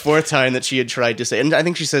the fourth time that she had tried to say, and I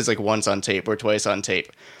think she says like once on tape or twice on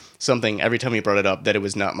tape, something every time we brought it up that it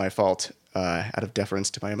was not my fault, out of deference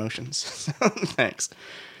to my emotions. So, thanks,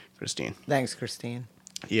 Christine. Thanks, Christine.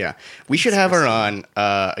 Yeah, we should have her on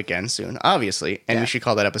again soon, obviously, and Yeah. we should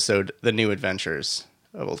call that episode "The New Adventures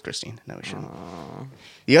of Old Christine." No, we shouldn't.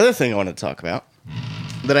 The other thing I wanted to talk about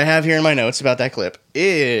that I have here in my notes about that clip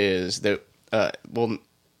is that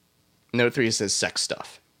note 3 says sex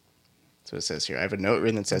stuff. So it says here. I have a note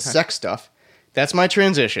written that says sex stuff. That's my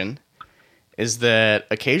transition. Is that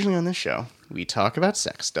occasionally on this show we talk about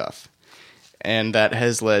sex stuff, and that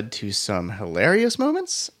has led to some hilarious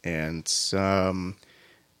moments and some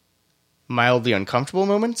mildly uncomfortable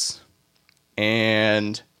moments.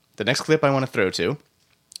 And the next clip I want to throw to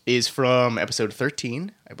is from episode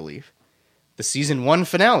 13, I believe, the season 1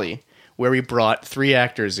 finale, where we brought 3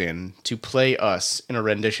 actors in to play us in a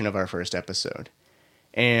rendition of our first episode.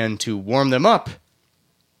 And to warm them up,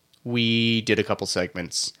 we did a couple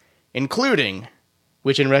segments, including,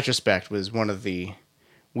 which in retrospect was one of the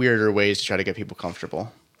weirder ways to try to get people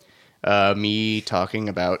comfortable, me talking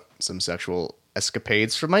about some sexual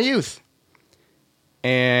escapades from my youth.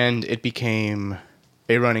 And it became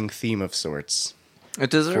a running theme of sorts It for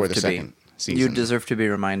deserved the to be. second season. You deserve to be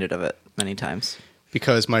reminded of it many times.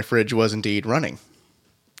 Because my fridge was indeed running.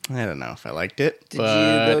 I don't know if I liked it, Did but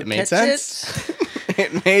you go it made catch sense.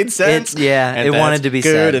 It made sense. It And wanted that's to be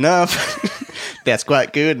good said. enough. That's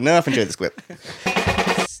quite good enough. Enjoy this clip.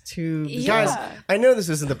 To Yeah. Guys, I know this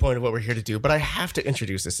isn't the point of what we're here to do, but I have to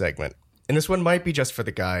introduce this segment. and this one might be just for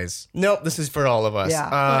the guys. Nope, this is for all of us.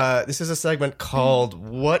 Yeah. This is a segment called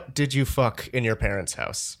 "What Did You Fuck in Your Parents'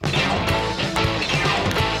 House?"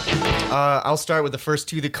 I'll start with the first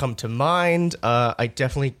two that come to mind. I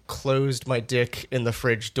definitely closed my dick in the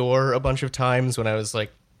fridge door a bunch of times when I was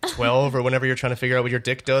like 12 or whenever you're trying to figure out what your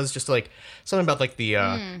dick does. Just like something about like the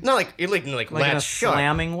not like it like Like in latch a shut.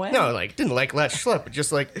 slamming way? No, like didn't like latch shut, but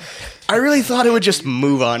just like I really thought it would just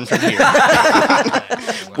move on from here.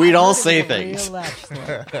 We'd all say things. Real latch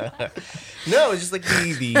slip. no, it's just like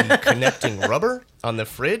the connecting rubber on the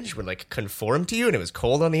fridge would like conform to you, and it was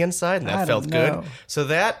cold on the inside, and that I felt don't know. good. So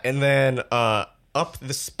that, and then up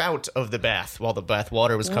the spout of the bath while the bath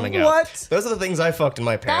water was coming out. What? Those are the things I fucked in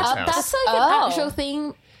my parents' house. That's like an actual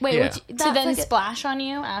thing. Wait, Yeah. to then splash on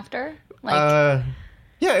you after? Like,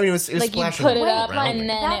 Yeah, I mean, it was like you splashing put it up around and me.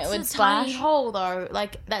 then That's it would a tiny splash? hole though.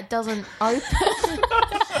 Like that doesn't open.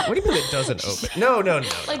 What do you mean it doesn't open? No.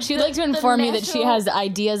 Like She'd like to inform you that she natural- has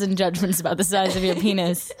ideas and judgments about the size of your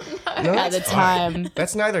penis No, at the that's fine. time.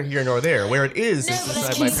 That's neither here nor there. Where it is inside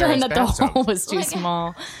my Concerned parents' that the bathtub. hole was too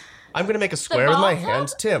small. I'm gonna make a square with my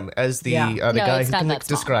hand, Tim, as the Yeah. the No, guy it's who not can that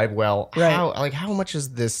small. describe well Right. how much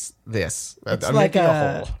is this. It's I'm like making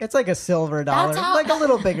a hole. it's like a silver dollar, how- like a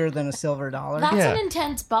little bigger than a silver dollar. That's Yeah. an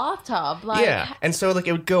intense bathtub. Like, Yeah, and so like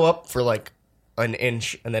it would go up for like an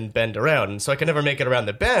inch and then bend around, and so I could never make it around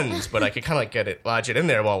the bends, but I could kind of like lodge it in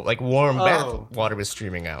there while like warm bath water was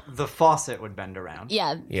streaming out. The faucet would bend around.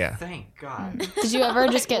 Yeah. Yeah, Thank God. Did you ever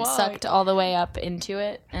just get Why? sucked all the way up into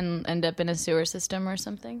it and end up in a sewer system or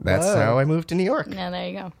something? that's Whoa. how I moved to New York, Yeah, there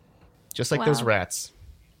you go. just like those rats,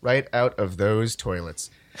 right out of those toilets.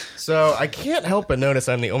 So I can't help but notice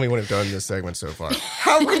I'm the only one who's done this segment so far.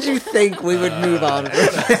 How could you think we would move on?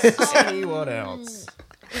 Anyone else?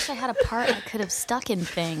 Wish I had a part I could have stuck in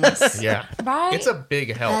things. Yeah, Right? it's a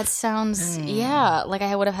big help. That sounds, yeah, like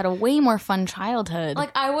I would have had a way more fun childhood.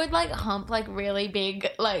 Like I would like hump like really big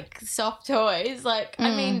like soft toys. Like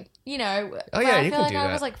I mean, you know. Oh, yeah, I you feel can like do I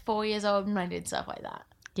that. was like 4 years old when I did stuff like that.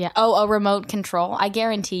 yeah. Oh, a remote control. I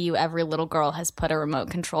guarantee you every little girl has put a remote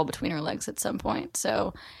control between her legs at some point.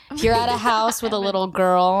 So if you're at a house with a little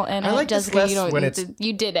girl and I like this Jessica, less you don't, when it's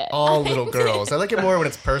you did it. all little girls. I like it more when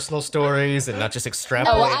it's personal stories and not just extrapolating.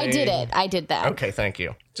 Oh, well, I did it. I did that. Okay, thank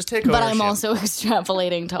you. Just take ownership. But I'm also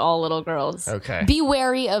extrapolating to all little girls. Okay. Be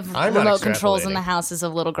wary of I'm not remote controls in extrapolating. the houses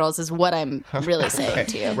of little girls is what I'm really saying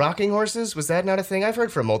to you. Rocking horses? Was that not a thing? I've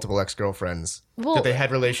heard from multiple ex-girlfriends Well- that they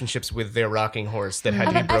had relationships with their rocking horse that had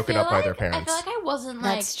to be broken up by their parents. I feel like I wasn't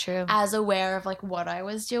like That's true. as aware of like what I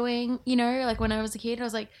was doing. You know, like when I was a kid, I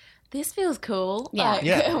was like, "This feels cool." Yeah. Like,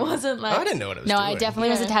 Yeah. It wasn't like I didn't know what it was No, doing. I definitely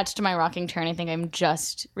was Yeah. attached to my rocking chair, and I think I'm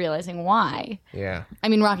just realizing why. Yeah. I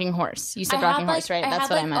mean, rocking horse. You said I rocking had, horse, like, right? That's had,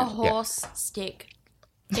 what I like, meant. A horse stick.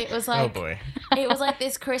 It was Oh like boy. it was like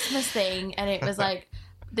this Christmas thing, and it was like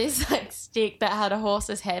this like stick that had a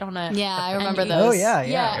horse's head on it. Yeah, I And remember it- those. Oh yeah,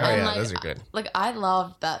 Yeah, Oh and yeah, like, those are good. like I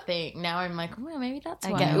loved that thing. Now I'm like, well, maybe that's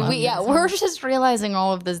why. I Okay. love this. We're just realizing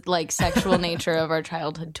all of the like sexual nature of our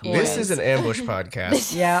childhood toys. This is an ambush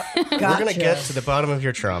podcast. Yeah, gotcha. We're gonna get to the bottom of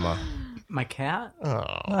your trauma. My cat? Oh.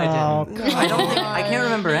 Oh, I don't think I can't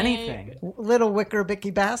remember anything. little wicker bicky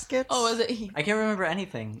baskets. Oh, was it? I can't remember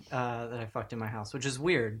anything that I fucked in my house, which is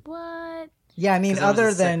weird. What? Yeah, I mean, 'cause I was a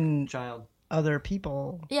other sick than child. other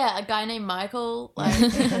people. Yeah, a guy named Michael. Like,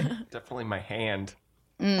 Definitely my hand.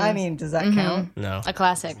 I mean, does that count? No. a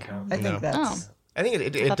classic. I think that's Oh. I think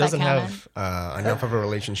it thought that doesn't counted. have enough of a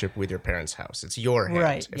relationship with your parents' house. It's your hand.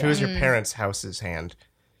 Right, If it was your parents' house's hand,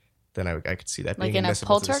 then I could see that Like being in a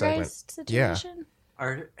admissible to the segment. poltergeist Yeah. situation?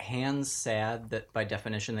 Are hands sad that by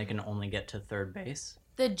definition they can only get to third base?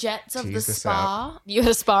 the jets of Tease the this spa, You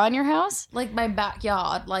had a spa in your house? like my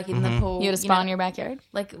backyard, like in the pool. You had a spa know, in your backyard?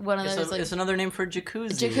 like one of those like It's another name for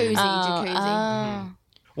jacuzzi. jacuzzi. Oh.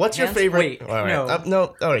 What's your Hands- favorite? wait, all right. no.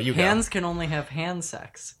 No. All right, you go. Hands can only have hand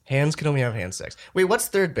sex. Hands can only have hand sex. Wait, what's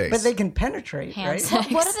third base? But they can penetrate, Hand right? sex.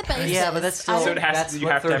 What are the bases? Yeah, but that's still. So it has that's you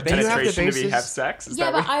what have to third have base- You have the penetration to be bases? have sex. Is Yeah,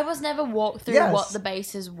 that but what? I was never walked through Yes. what the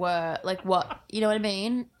bases were. Like what, you know what I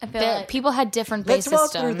mean? I feel That like people had different base Let's walk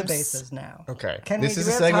systems. through the bases now. Okay. Can This we is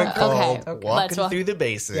do a it? segment Okay. called Okay. Walking Let's walk- Through the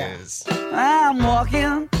Bases. I'm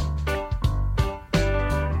walking.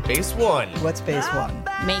 Base 1. What's base one?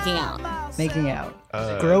 Making out. Making out.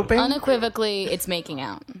 Groping. Unequivocally, it's making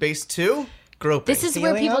out. Base 2. Groping. This is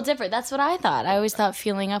where Feeling people up? differ. That's what I thought. I always thought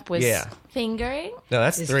feeling up was... Yeah. fingering. No,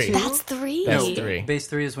 that's Is 3. two- That's 3. That's 3. Base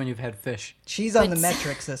 3 is when you've had fish. She's on the But-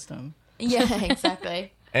 metric system. Yeah,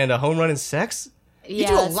 exactly. And a home run in sex? You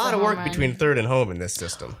do a lot of work between third and home in this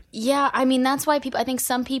system. Yeah, I mean, that's why I think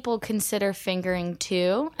some people consider fingering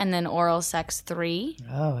 2 and then oral sex 3.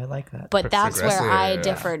 Oh, I like that. But that's where I Yeah.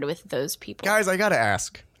 differed with those people. Guys, I gotta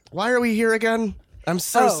ask, why are we here again? I'm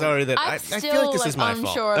so sorry that I feel like this is my fault.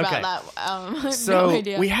 I'm sure Okay. about that. I have So no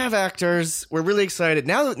idea. we have actors. We're really excited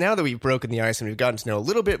now that we've broken the ice and we've gotten to know a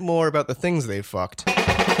little bit more about the things they've fucked.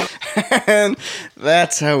 And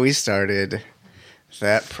that's how we started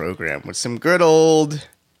that program with some good old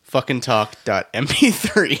fucking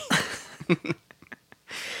talk.mp3.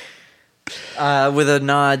 With a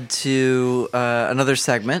nod to another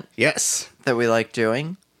segment Yes. that we like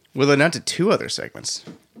doing. With a nod to 2 other segments.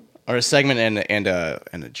 Or a segment and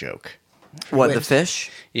a joke. What, the fish?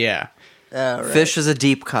 Yeah. Right. Fish is a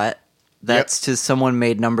deep cut. That's to someone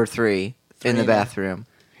made number 3 in the bathroom.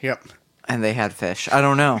 Yep. And they had fish. I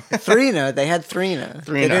don't know. Thrina. They had Thrina.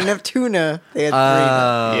 They Thrina. didn't have tuna. They had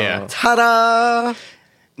Thrina. Yeah. Ta-da!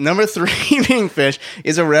 Number 3 being fish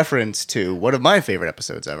is a reference to one of my favorite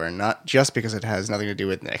episodes ever, not just because it has nothing to do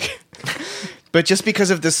with Nick, but just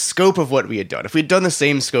because of the scope of what we had done. If we'd done the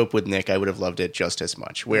same scope with Nick, I would have loved it just as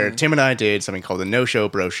much. Where Tim and I did something called the No Show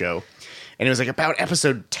Bro Show, and it was like about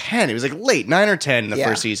episode 10. It was like late, 9 or 10 in the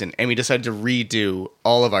first season, and we decided to redo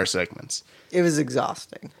all of our segments. It was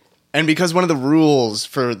exhausting. And because one of the rules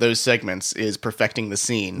for those segments is perfecting the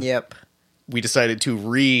scene, Yep. we decided to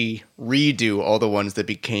redo all the ones that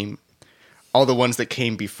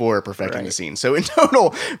came before perfecting the scene. So in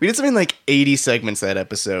total, we did something like 80 segments that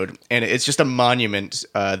episode, and it's just a monument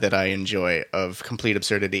that I enjoy of complete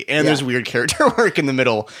absurdity. And there's weird character work in the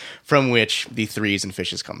middle from which the threes and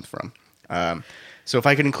fishes come from. So if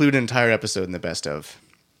I could include an entire episode in the best of,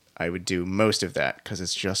 I would do most of that because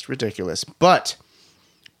it's just ridiculous. But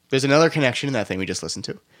there's another connection in that thing we just listened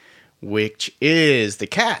to, which is the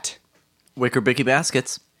cat. Wicker Bicky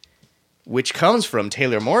Baskets. Which comes from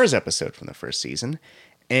Taylor Moore's episode from the first season.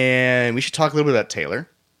 And we should talk a little bit about Taylor.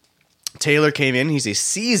 Taylor came in. He's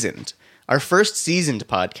our first seasoned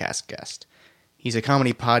podcast guest. He's a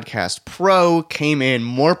comedy podcast pro, came in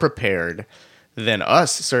more prepared than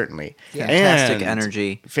us, certainly. Fantastic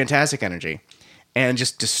energy. And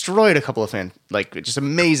just destroyed a couple of just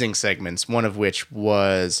amazing segments, one of which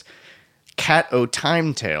was Cat O'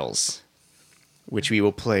 Time Tales, which we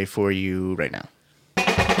will play for you right now.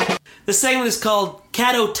 The segment is called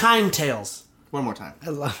Cat O' Time Tales. One more time. I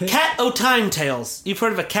love it. Cat O' Time Tales. You've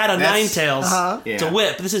heard of a cat o' nine tails. It's a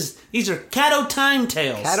whip. These are Cat O' Time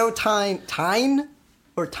Tales. Cat O' Time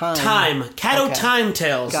or time? Time. Cat O' Time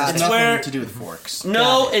Tales. Got It's it. where Nothing to do with forks.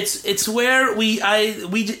 no, it's where we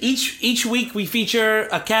each week we feature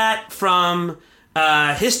a cat from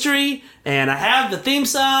history, and I have the theme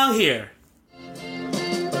song here.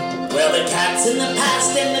 Well, the cat's in the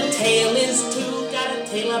past and the tale is too. Got a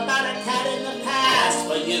tale about a cat in the past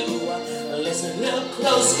for you. Listen real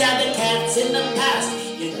close, got the cats in the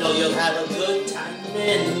past. You know you'll have a good time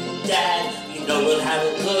then, Dad. You know we'll have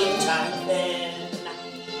a good time then.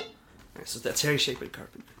 So that's Harry Shaped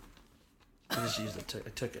Carpenter. I just used it. I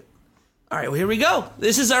took it. All right, well, here we go.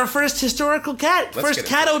 This is our first historical cat. First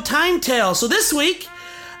Cat O' Time Tale. So this week,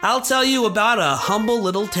 I'll tell you about a humble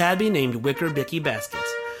little tabby named Wicker Bicky Baskets,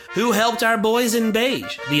 who helped our boys in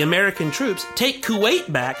beige, the American troops, take Kuwait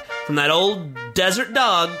back from that old desert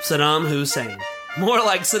dog, Saddam Hussein. More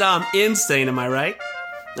like Saddam Insane, am I right?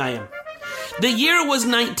 I am. The year was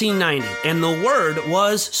 1990, and the word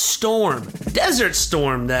was storm. Desert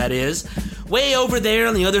storm, that is. Way over there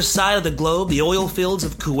on the other side of the globe, the oil fields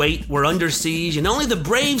of Kuwait were under siege, and only the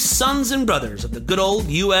brave sons and brothers of the good old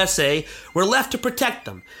USA were left to protect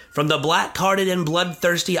them from the black-hearted and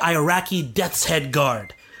bloodthirsty Iraqi Death's Head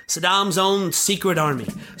Guard, Saddam's own secret army,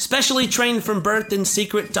 specially trained from birth in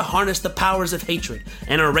secret to harness the powers of hatred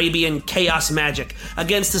and Arabian chaos magic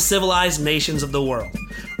against the civilized nations of the world.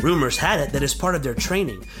 Rumors had it that as part of their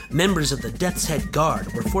training, members of the Death's Head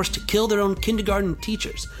Guard were forced to kill their own kindergarten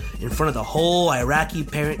teachers in front of the whole Iraqi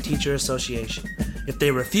Parent-Teacher Association. If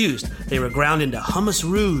they refused, they were ground into hummus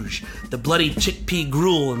rouge, the bloody chickpea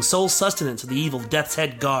gruel and sole sustenance of the evil Death's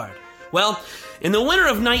Head Guard. Well, in the winter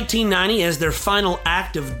of 1990, as their final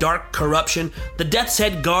act of dark corruption, the Death's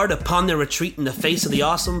Head Guard, upon their retreat in the face of the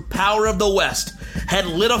awesome power of the West, had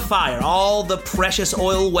lit afire all the precious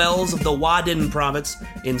oil wells of the Wadin province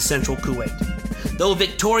in central Kuwait. Though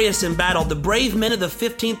victorious in battle, the brave men of the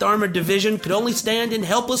 15th Armored Division could only stand in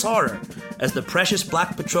helpless horror as the precious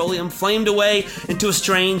black petroleum flamed away into a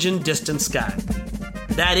strange and distant sky.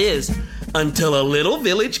 That is, until a little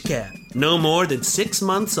village cat, no more than 6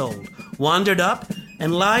 months old, wandered up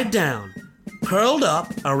and lied down, curled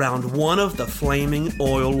up around one of the flaming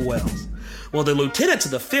oil wells. Well, the lieutenants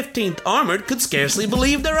of the 15th Armored could scarcely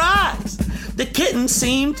believe their eyes. The kitten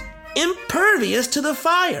seemed impervious to the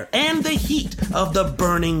fire and the heat of the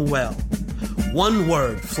burning well. One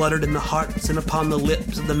word fluttered in the hearts and upon the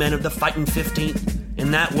lips of the men of the fighting 15th,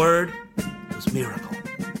 and that word was miracle.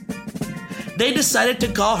 They decided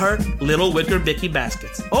to call her Little Wicker Bicky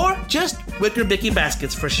Baskets, or just Wicker Bicky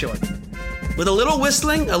Baskets for short. With a little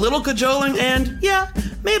whistling, a little cajoling, and, yeah,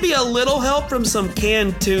 maybe a little help from some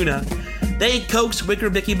canned tuna, they coaxed Wicker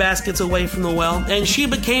Bicky Baskets away from the well, and she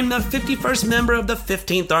became the 51st member of the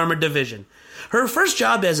 15th Armored Division. Her first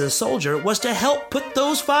job as a soldier was to help put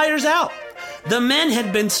those fires out. The men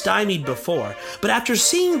had been stymied before, but after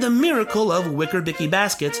seeing the miracle of Wicker Bicky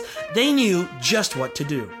Baskets, they knew just what to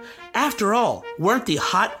do. After all, weren't the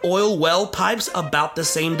hot oil well pipes about the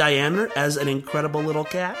same diameter as an incredible little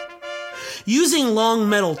cat? Using long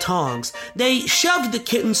metal tongs, they shoved the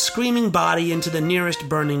kitten's screaming body into the nearest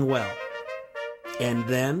burning well. And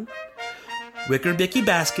then, Wicker Bicky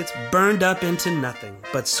Baskets burned up into nothing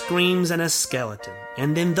but screams and a skeleton,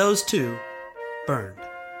 and then those two burned.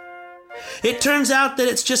 It turns out that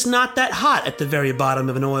it's just not that hot at the very bottom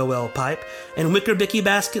of an oil well pipe, and Wicker Bicky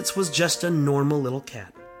Baskets was just a normal little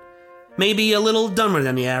cat. Maybe a little dumber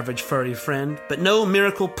than the average furry friend, but no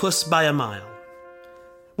miracle puss by a mile.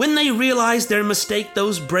 When they realized their mistake,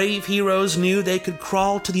 those brave heroes knew they could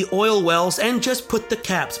crawl to the oil wells and just put the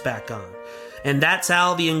caps back on. And that's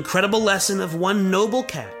how the incredible lesson of one noble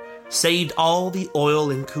cat saved all the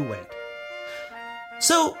oil in Kuwait.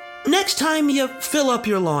 So, next time you fill up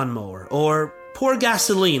your lawnmower or pour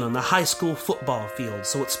gasoline on the high school football field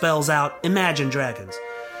so it spells out Imagine Dragons,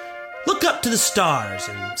 look up to the stars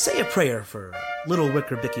and say a prayer for Little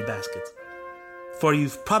Wicker Bicky Baskets, for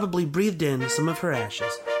you've probably breathed in some of her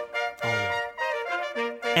ashes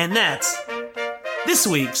already. And that's this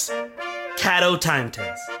week's Cat-O Time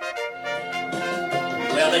Test.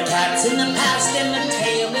 Well, the cat's in the past and the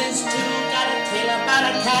tale is too. Got a tale about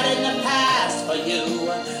a cat in the past for you.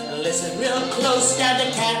 Listen real close, Dad,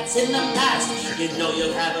 the cat's in the past. You know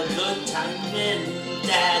you'll have a good time then,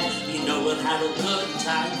 Dad. You know we'll have a good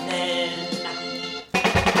time then.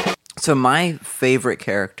 So my favorite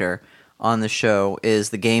character on the show is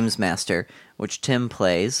the Games Master, which Tim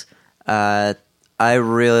plays. I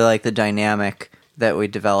really like the dynamic that we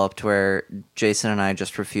developed where Jason and I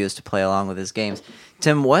just refused to play along with his games.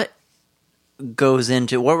 Tim, what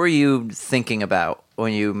were you thinking about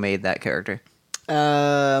when you made that character?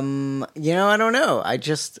 I don't know.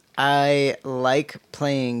 I like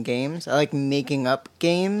playing games. I like making up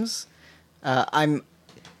games. I'm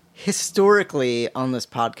historically on this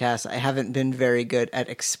podcast, I haven't been very good at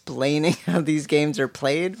explaining how these games are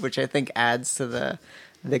played, which I think adds to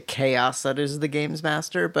the chaos that is the Games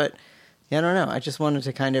Master. But I don't know. I just wanted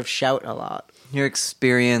to kind of shout a lot. You're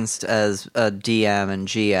experienced as a DM and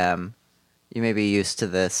GM. You may be used to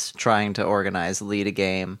this, trying to lead a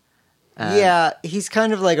game. Yeah, he's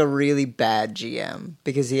kind of like a really bad GM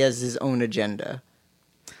because he has his own agenda.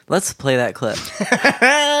 Let's play that clip.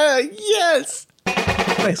 Yes!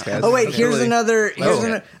 Thanks, guys. Oh, wait, here's another...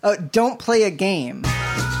 don't play a game.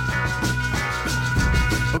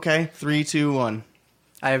 Okay, 3, 2, 1.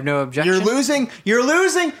 I have no objection. You're losing. You're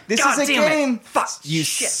losing. This God is a damn it. game. Fuck. You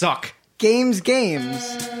Shit. suck. Games. It's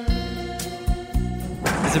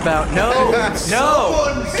about Games is about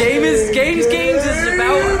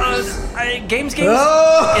us. Games is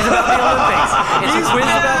about the Olympics. It's a quiz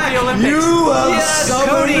about the Olympics. You have summoned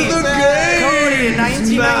Cody. the Games Cody in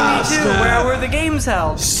 1992. Master. Where were the games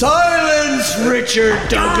held? Silence, Richard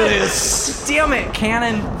Douglas! Damn it,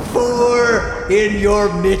 Cannon. For in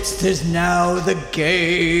your midst is now the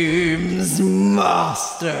Games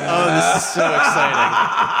Master. Oh, this is so exciting.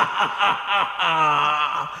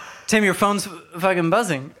 Tim, your phone's fucking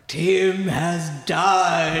buzzing. Tim has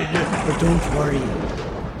died, but don't worry.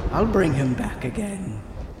 I'll bring him back again.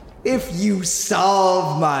 If you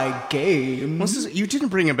solve my game. You didn't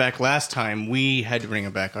bring him back last time. We had to bring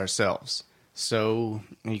him back ourselves. So,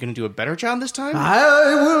 are you going to do a better job this time?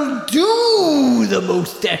 I will do the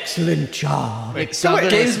most excellent job.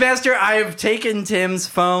 Games Master, I've taken Tim's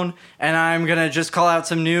phone and I'm gonna just call out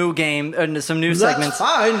some new segments. That's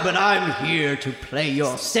fine, but I'm here to play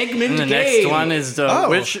your segment The game. next one is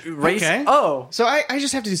which race? Okay. Oh, So I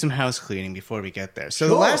just have to do some house cleaning before we get there. So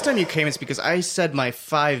the Sure. last time you came, it's because I said my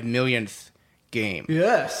 5 millionth game.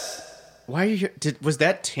 Yes. Why are you here? Was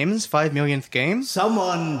that Tim's 5 millionth game?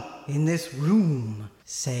 Someone in this room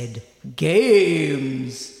said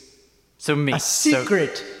games. so me. A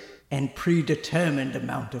secret and predetermined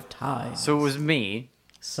amount of time. So it was me.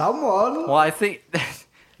 Someone, Well, I think it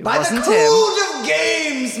by the wasn't code Tim. of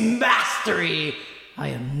games mastery, I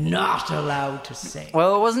am not allowed to say.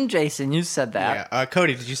 Well, it wasn't Jason. You said that. Yeah.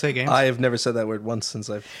 Cody, did you say games? I have never said that word once since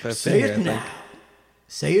I've been Say here. it now.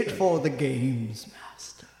 Say it for the games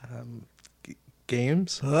master.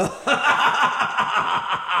 Games? Did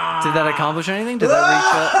that accomplish anything? Did that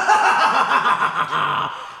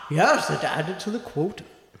reach Yes, it added to the quota.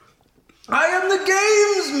 I am the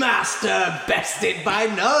games master, bested by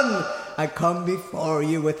none. I come before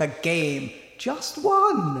you with a game, just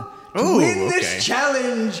one. To win this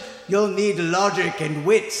challenge, you'll need logic and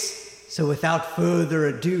wits. So without further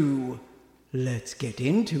ado, let's get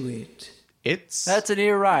into it. It's... That's a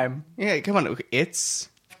near rhyme. Yeah, come on. It's...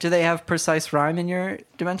 Do they have precise rhyme in your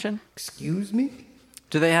dimension? Excuse me?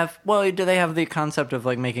 Do they have the concept of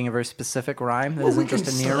like making a very specific rhyme that isn't just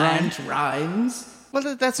a near rhyme? Rhymes.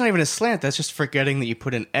 Well, that's not even a slant. That's just forgetting that you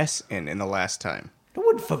put an S in the last time. No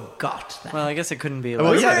one forgot that. Well, I guess it couldn't be.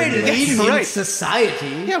 Well, We're yeah, very that's lenient right.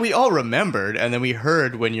 society. Yeah, we all remembered, and then we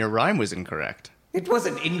heard when your rhyme was incorrect. It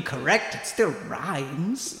wasn't incorrect. It still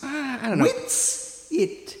rhymes. I don't know. Wits.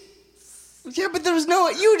 It. Yeah, but there was no...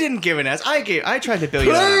 You didn't give an S. I tried to bill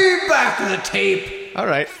you that. Play back the tape. All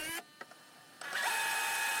right.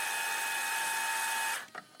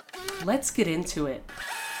 Let's get into it.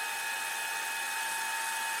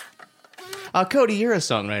 Cody, you're a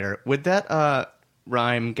songwriter. Would that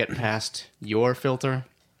rhyme get past your filter?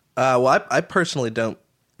 Well, I personally don't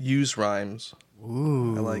use rhymes.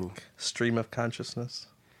 Ooh. I like stream of consciousness.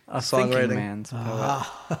 A thinking man's poet.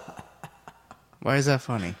 Why is that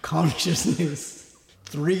funny? Consciousness.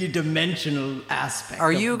 Three-dimensional aspect.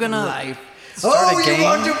 Are you gonna life. start a game? You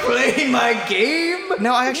want to play my game?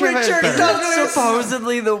 No, I actually have Richard a better. Douglas.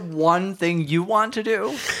 Supposedly the one thing you want to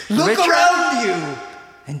do. Look around you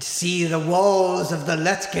and see the walls of the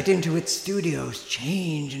Let's Get Into It studios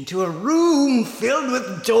change into a room filled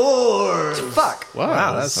with doors. Fuck.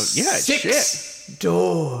 Wow, that's yeah, Six shit.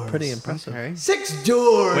 doors. Pretty impressive. Okay. 6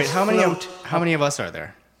 doors. Wait, how float. many of us are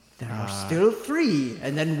there? There are still 3,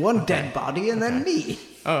 and then one dead body, and then me.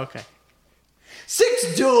 Oh, okay.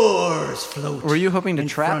 6 doors float. Were you hoping to in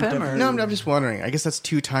trap front him? of Or? you. No, I'm just wondering. I guess that's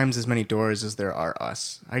 2 times as many doors as there are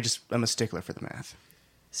us. I'm a stickler for the math.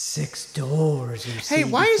 6 doors. You Hey, see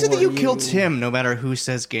why is it that you before kill Tim no matter who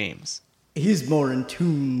says games? He's more in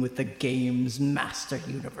tune with the games master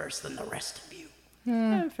universe than the rest of you.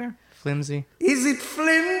 Yeah, fair. Flimsy. Is it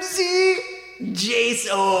flimsy? Jace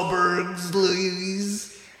Obergsleys.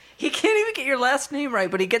 He can't even get your last name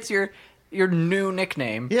right, but he gets your new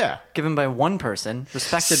nickname. Yeah. Given by one person,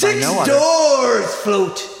 respected by 6 no other. doors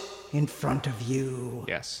float in front of you.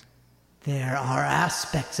 Yes. There are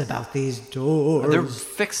aspects about these doors. They're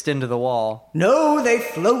fixed into the wall. No, they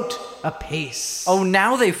float apace. Oh,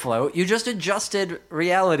 now they float. You just adjusted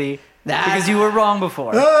reality because you were wrong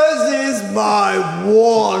before. As is my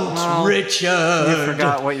want, Richard. You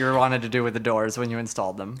forgot what you wanted to do with the doors when you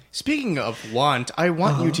installed them. Speaking of want, I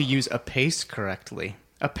want you to use apace correctly.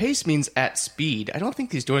 Apace means at speed. I don't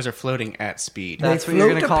think these doors are floating at speed. That's what you're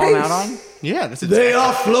going to call them out on? Yeah, that's They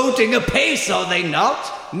are floating apace, are they not?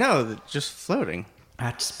 No, they're just floating.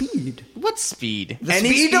 At speed. What speed? The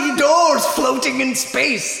speed of doors floating in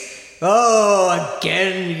space. Oh,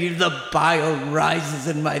 again, the bile rises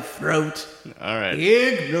in my throat. All right.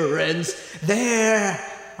 Ignorance. There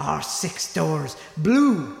are 6 doors.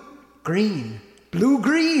 Blue, green,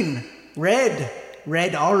 red,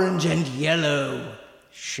 orange, and yellow.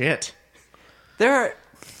 Shit.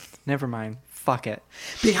 Never mind. Fuck it.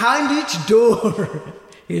 Behind each door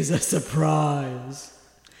is a surprise.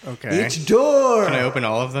 Okay. Each door Can I open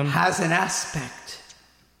all of them? has an aspect.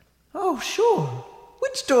 Oh, sure.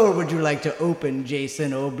 Which door would you like to open,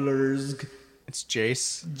 Jason Oblersk? It's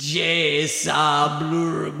Jace. Jace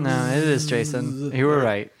Oblersk. No, it is Jason. You were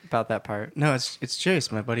right about that part. No, it's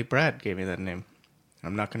Jace. My buddy Brad gave me that name.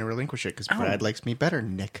 I'm not going to relinquish it because Brad likes me better,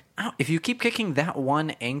 Nick. Ow, if you keep kicking that one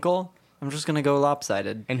ankle, I'm just going to go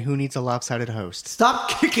lopsided. And who needs a lopsided host? Stop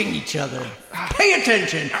kicking each other. Pay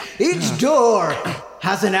attention. Each door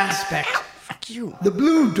has an aspect. Fuck you. The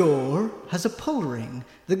blue door has a pull ring.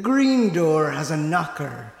 The green door has a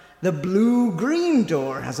knocker. The blue-green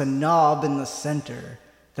door has a knob in the center.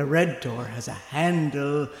 The red door has a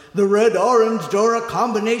handle. The red-orange door a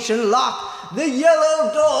combination lock. The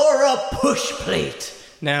yellow door a push plate.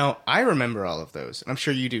 Now, I remember all of those. I'm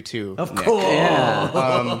sure you do too, Of Nick. course.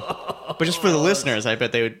 But just for the listeners, I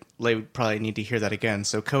bet they would probably need to hear that again.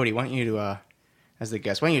 So, Cody, why don't you, as the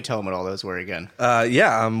guest, why don't you tell them what all those were again?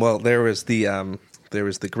 Well, there was the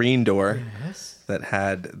green door that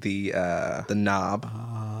had the knob,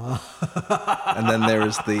 and then there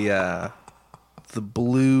was the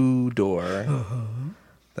blue door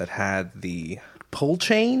that had the pull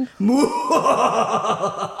chain.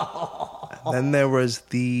 Then there was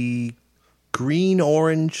the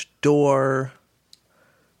green-orange door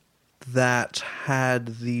that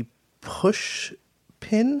had the push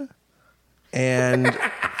pin. And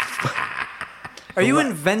are you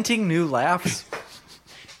inventing new laughs?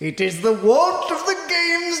 It is the wont of the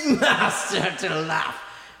game's master to laugh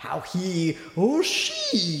how he or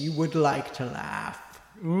she would like to laugh.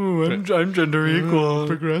 Ooh, I'm gender equal.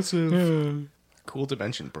 Progressive. Yeah. Cool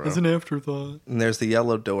dimension, bro. As an afterthought. And there's the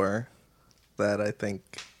yellow door that I think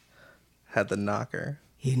had the knocker.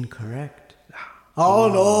 Incorrect.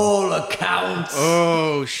 On all accounts.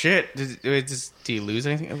 Oh shit! Do you lose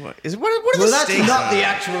anything? What are the Well, that's stakes not on the it?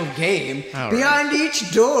 actual game. All right. Behind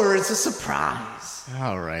each door is a surprise.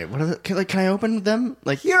 All right. What are the? Can I open them?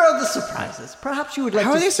 Like, here are the surprises. Perhaps you would like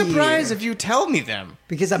how to are they see surprised if you tell me them?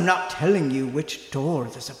 Because I'm not telling you which door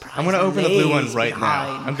the surprise. I'm gonna open the blue one lays right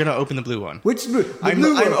behind. now. I'm gonna open the blue one. Which blue? I'm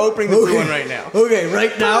opening the blue one right now. Okay,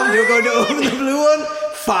 right now you're going to open the blue one.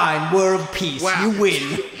 Fine, world peace. Wow. You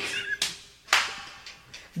win.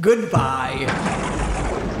 Goodbye.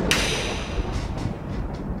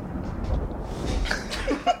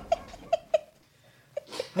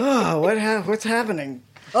 Oh, what's happening?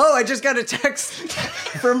 Oh, I just got a text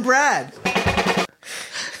from Brad.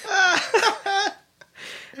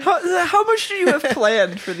 How much do you have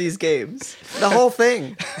planned for these games? The whole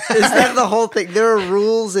thing. Is that the whole thing? There are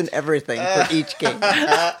rules and everything for each game.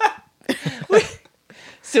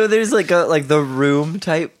 So there's like the room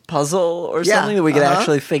type puzzle or Yeah, something that we can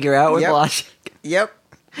actually figure out with Yep. logic. Yep.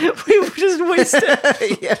 We just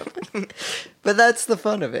wasted. Yep. But that's the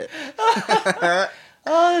fun of it.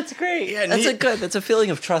 Oh, that's great. Yeah, That's a feeling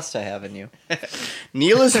of trust I have in you.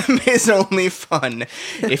 Nihilism is only fun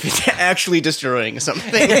if it's actually destroying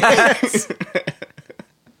something.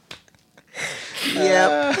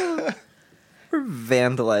 Yep. We're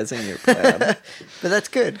vandalizing your plan. But that's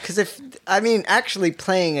good, because actually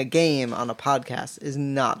playing a game on a podcast is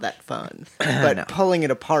not that fun. But No. pulling it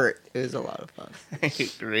apart is a lot of fun. I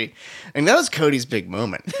agree. And that was Cody's big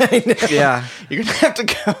moment. Yeah. You're going to have to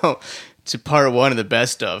go to part one of the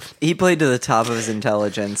best of. He played to the top of his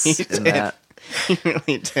intelligence He in did. that. He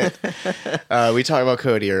really did. We talked about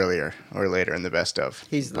Cody earlier or later in the best of.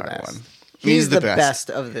 He's the part best. one. He's the best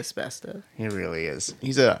of this best of. He really is.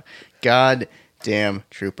 He's a goddamn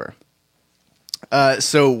trooper.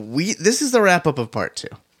 This is the wrap up of part two.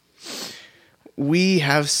 We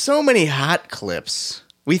have so many hot clips.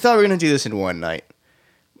 We thought we were going to do this in one night.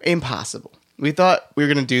 Impossible. We thought we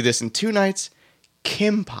were going to do this in 2 nights.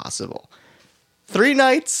 Kim possible. 3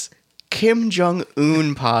 nights. Kim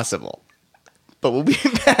Jong-un possible. But we'll be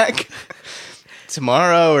back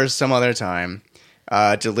tomorrow or some other time.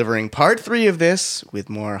 Delivering part 3 of this with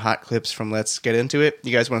more hot clips from Let's Get Into It.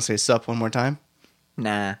 You guys want to say sup one more time?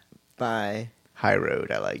 Nah. Bye. High road,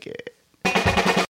 I like it.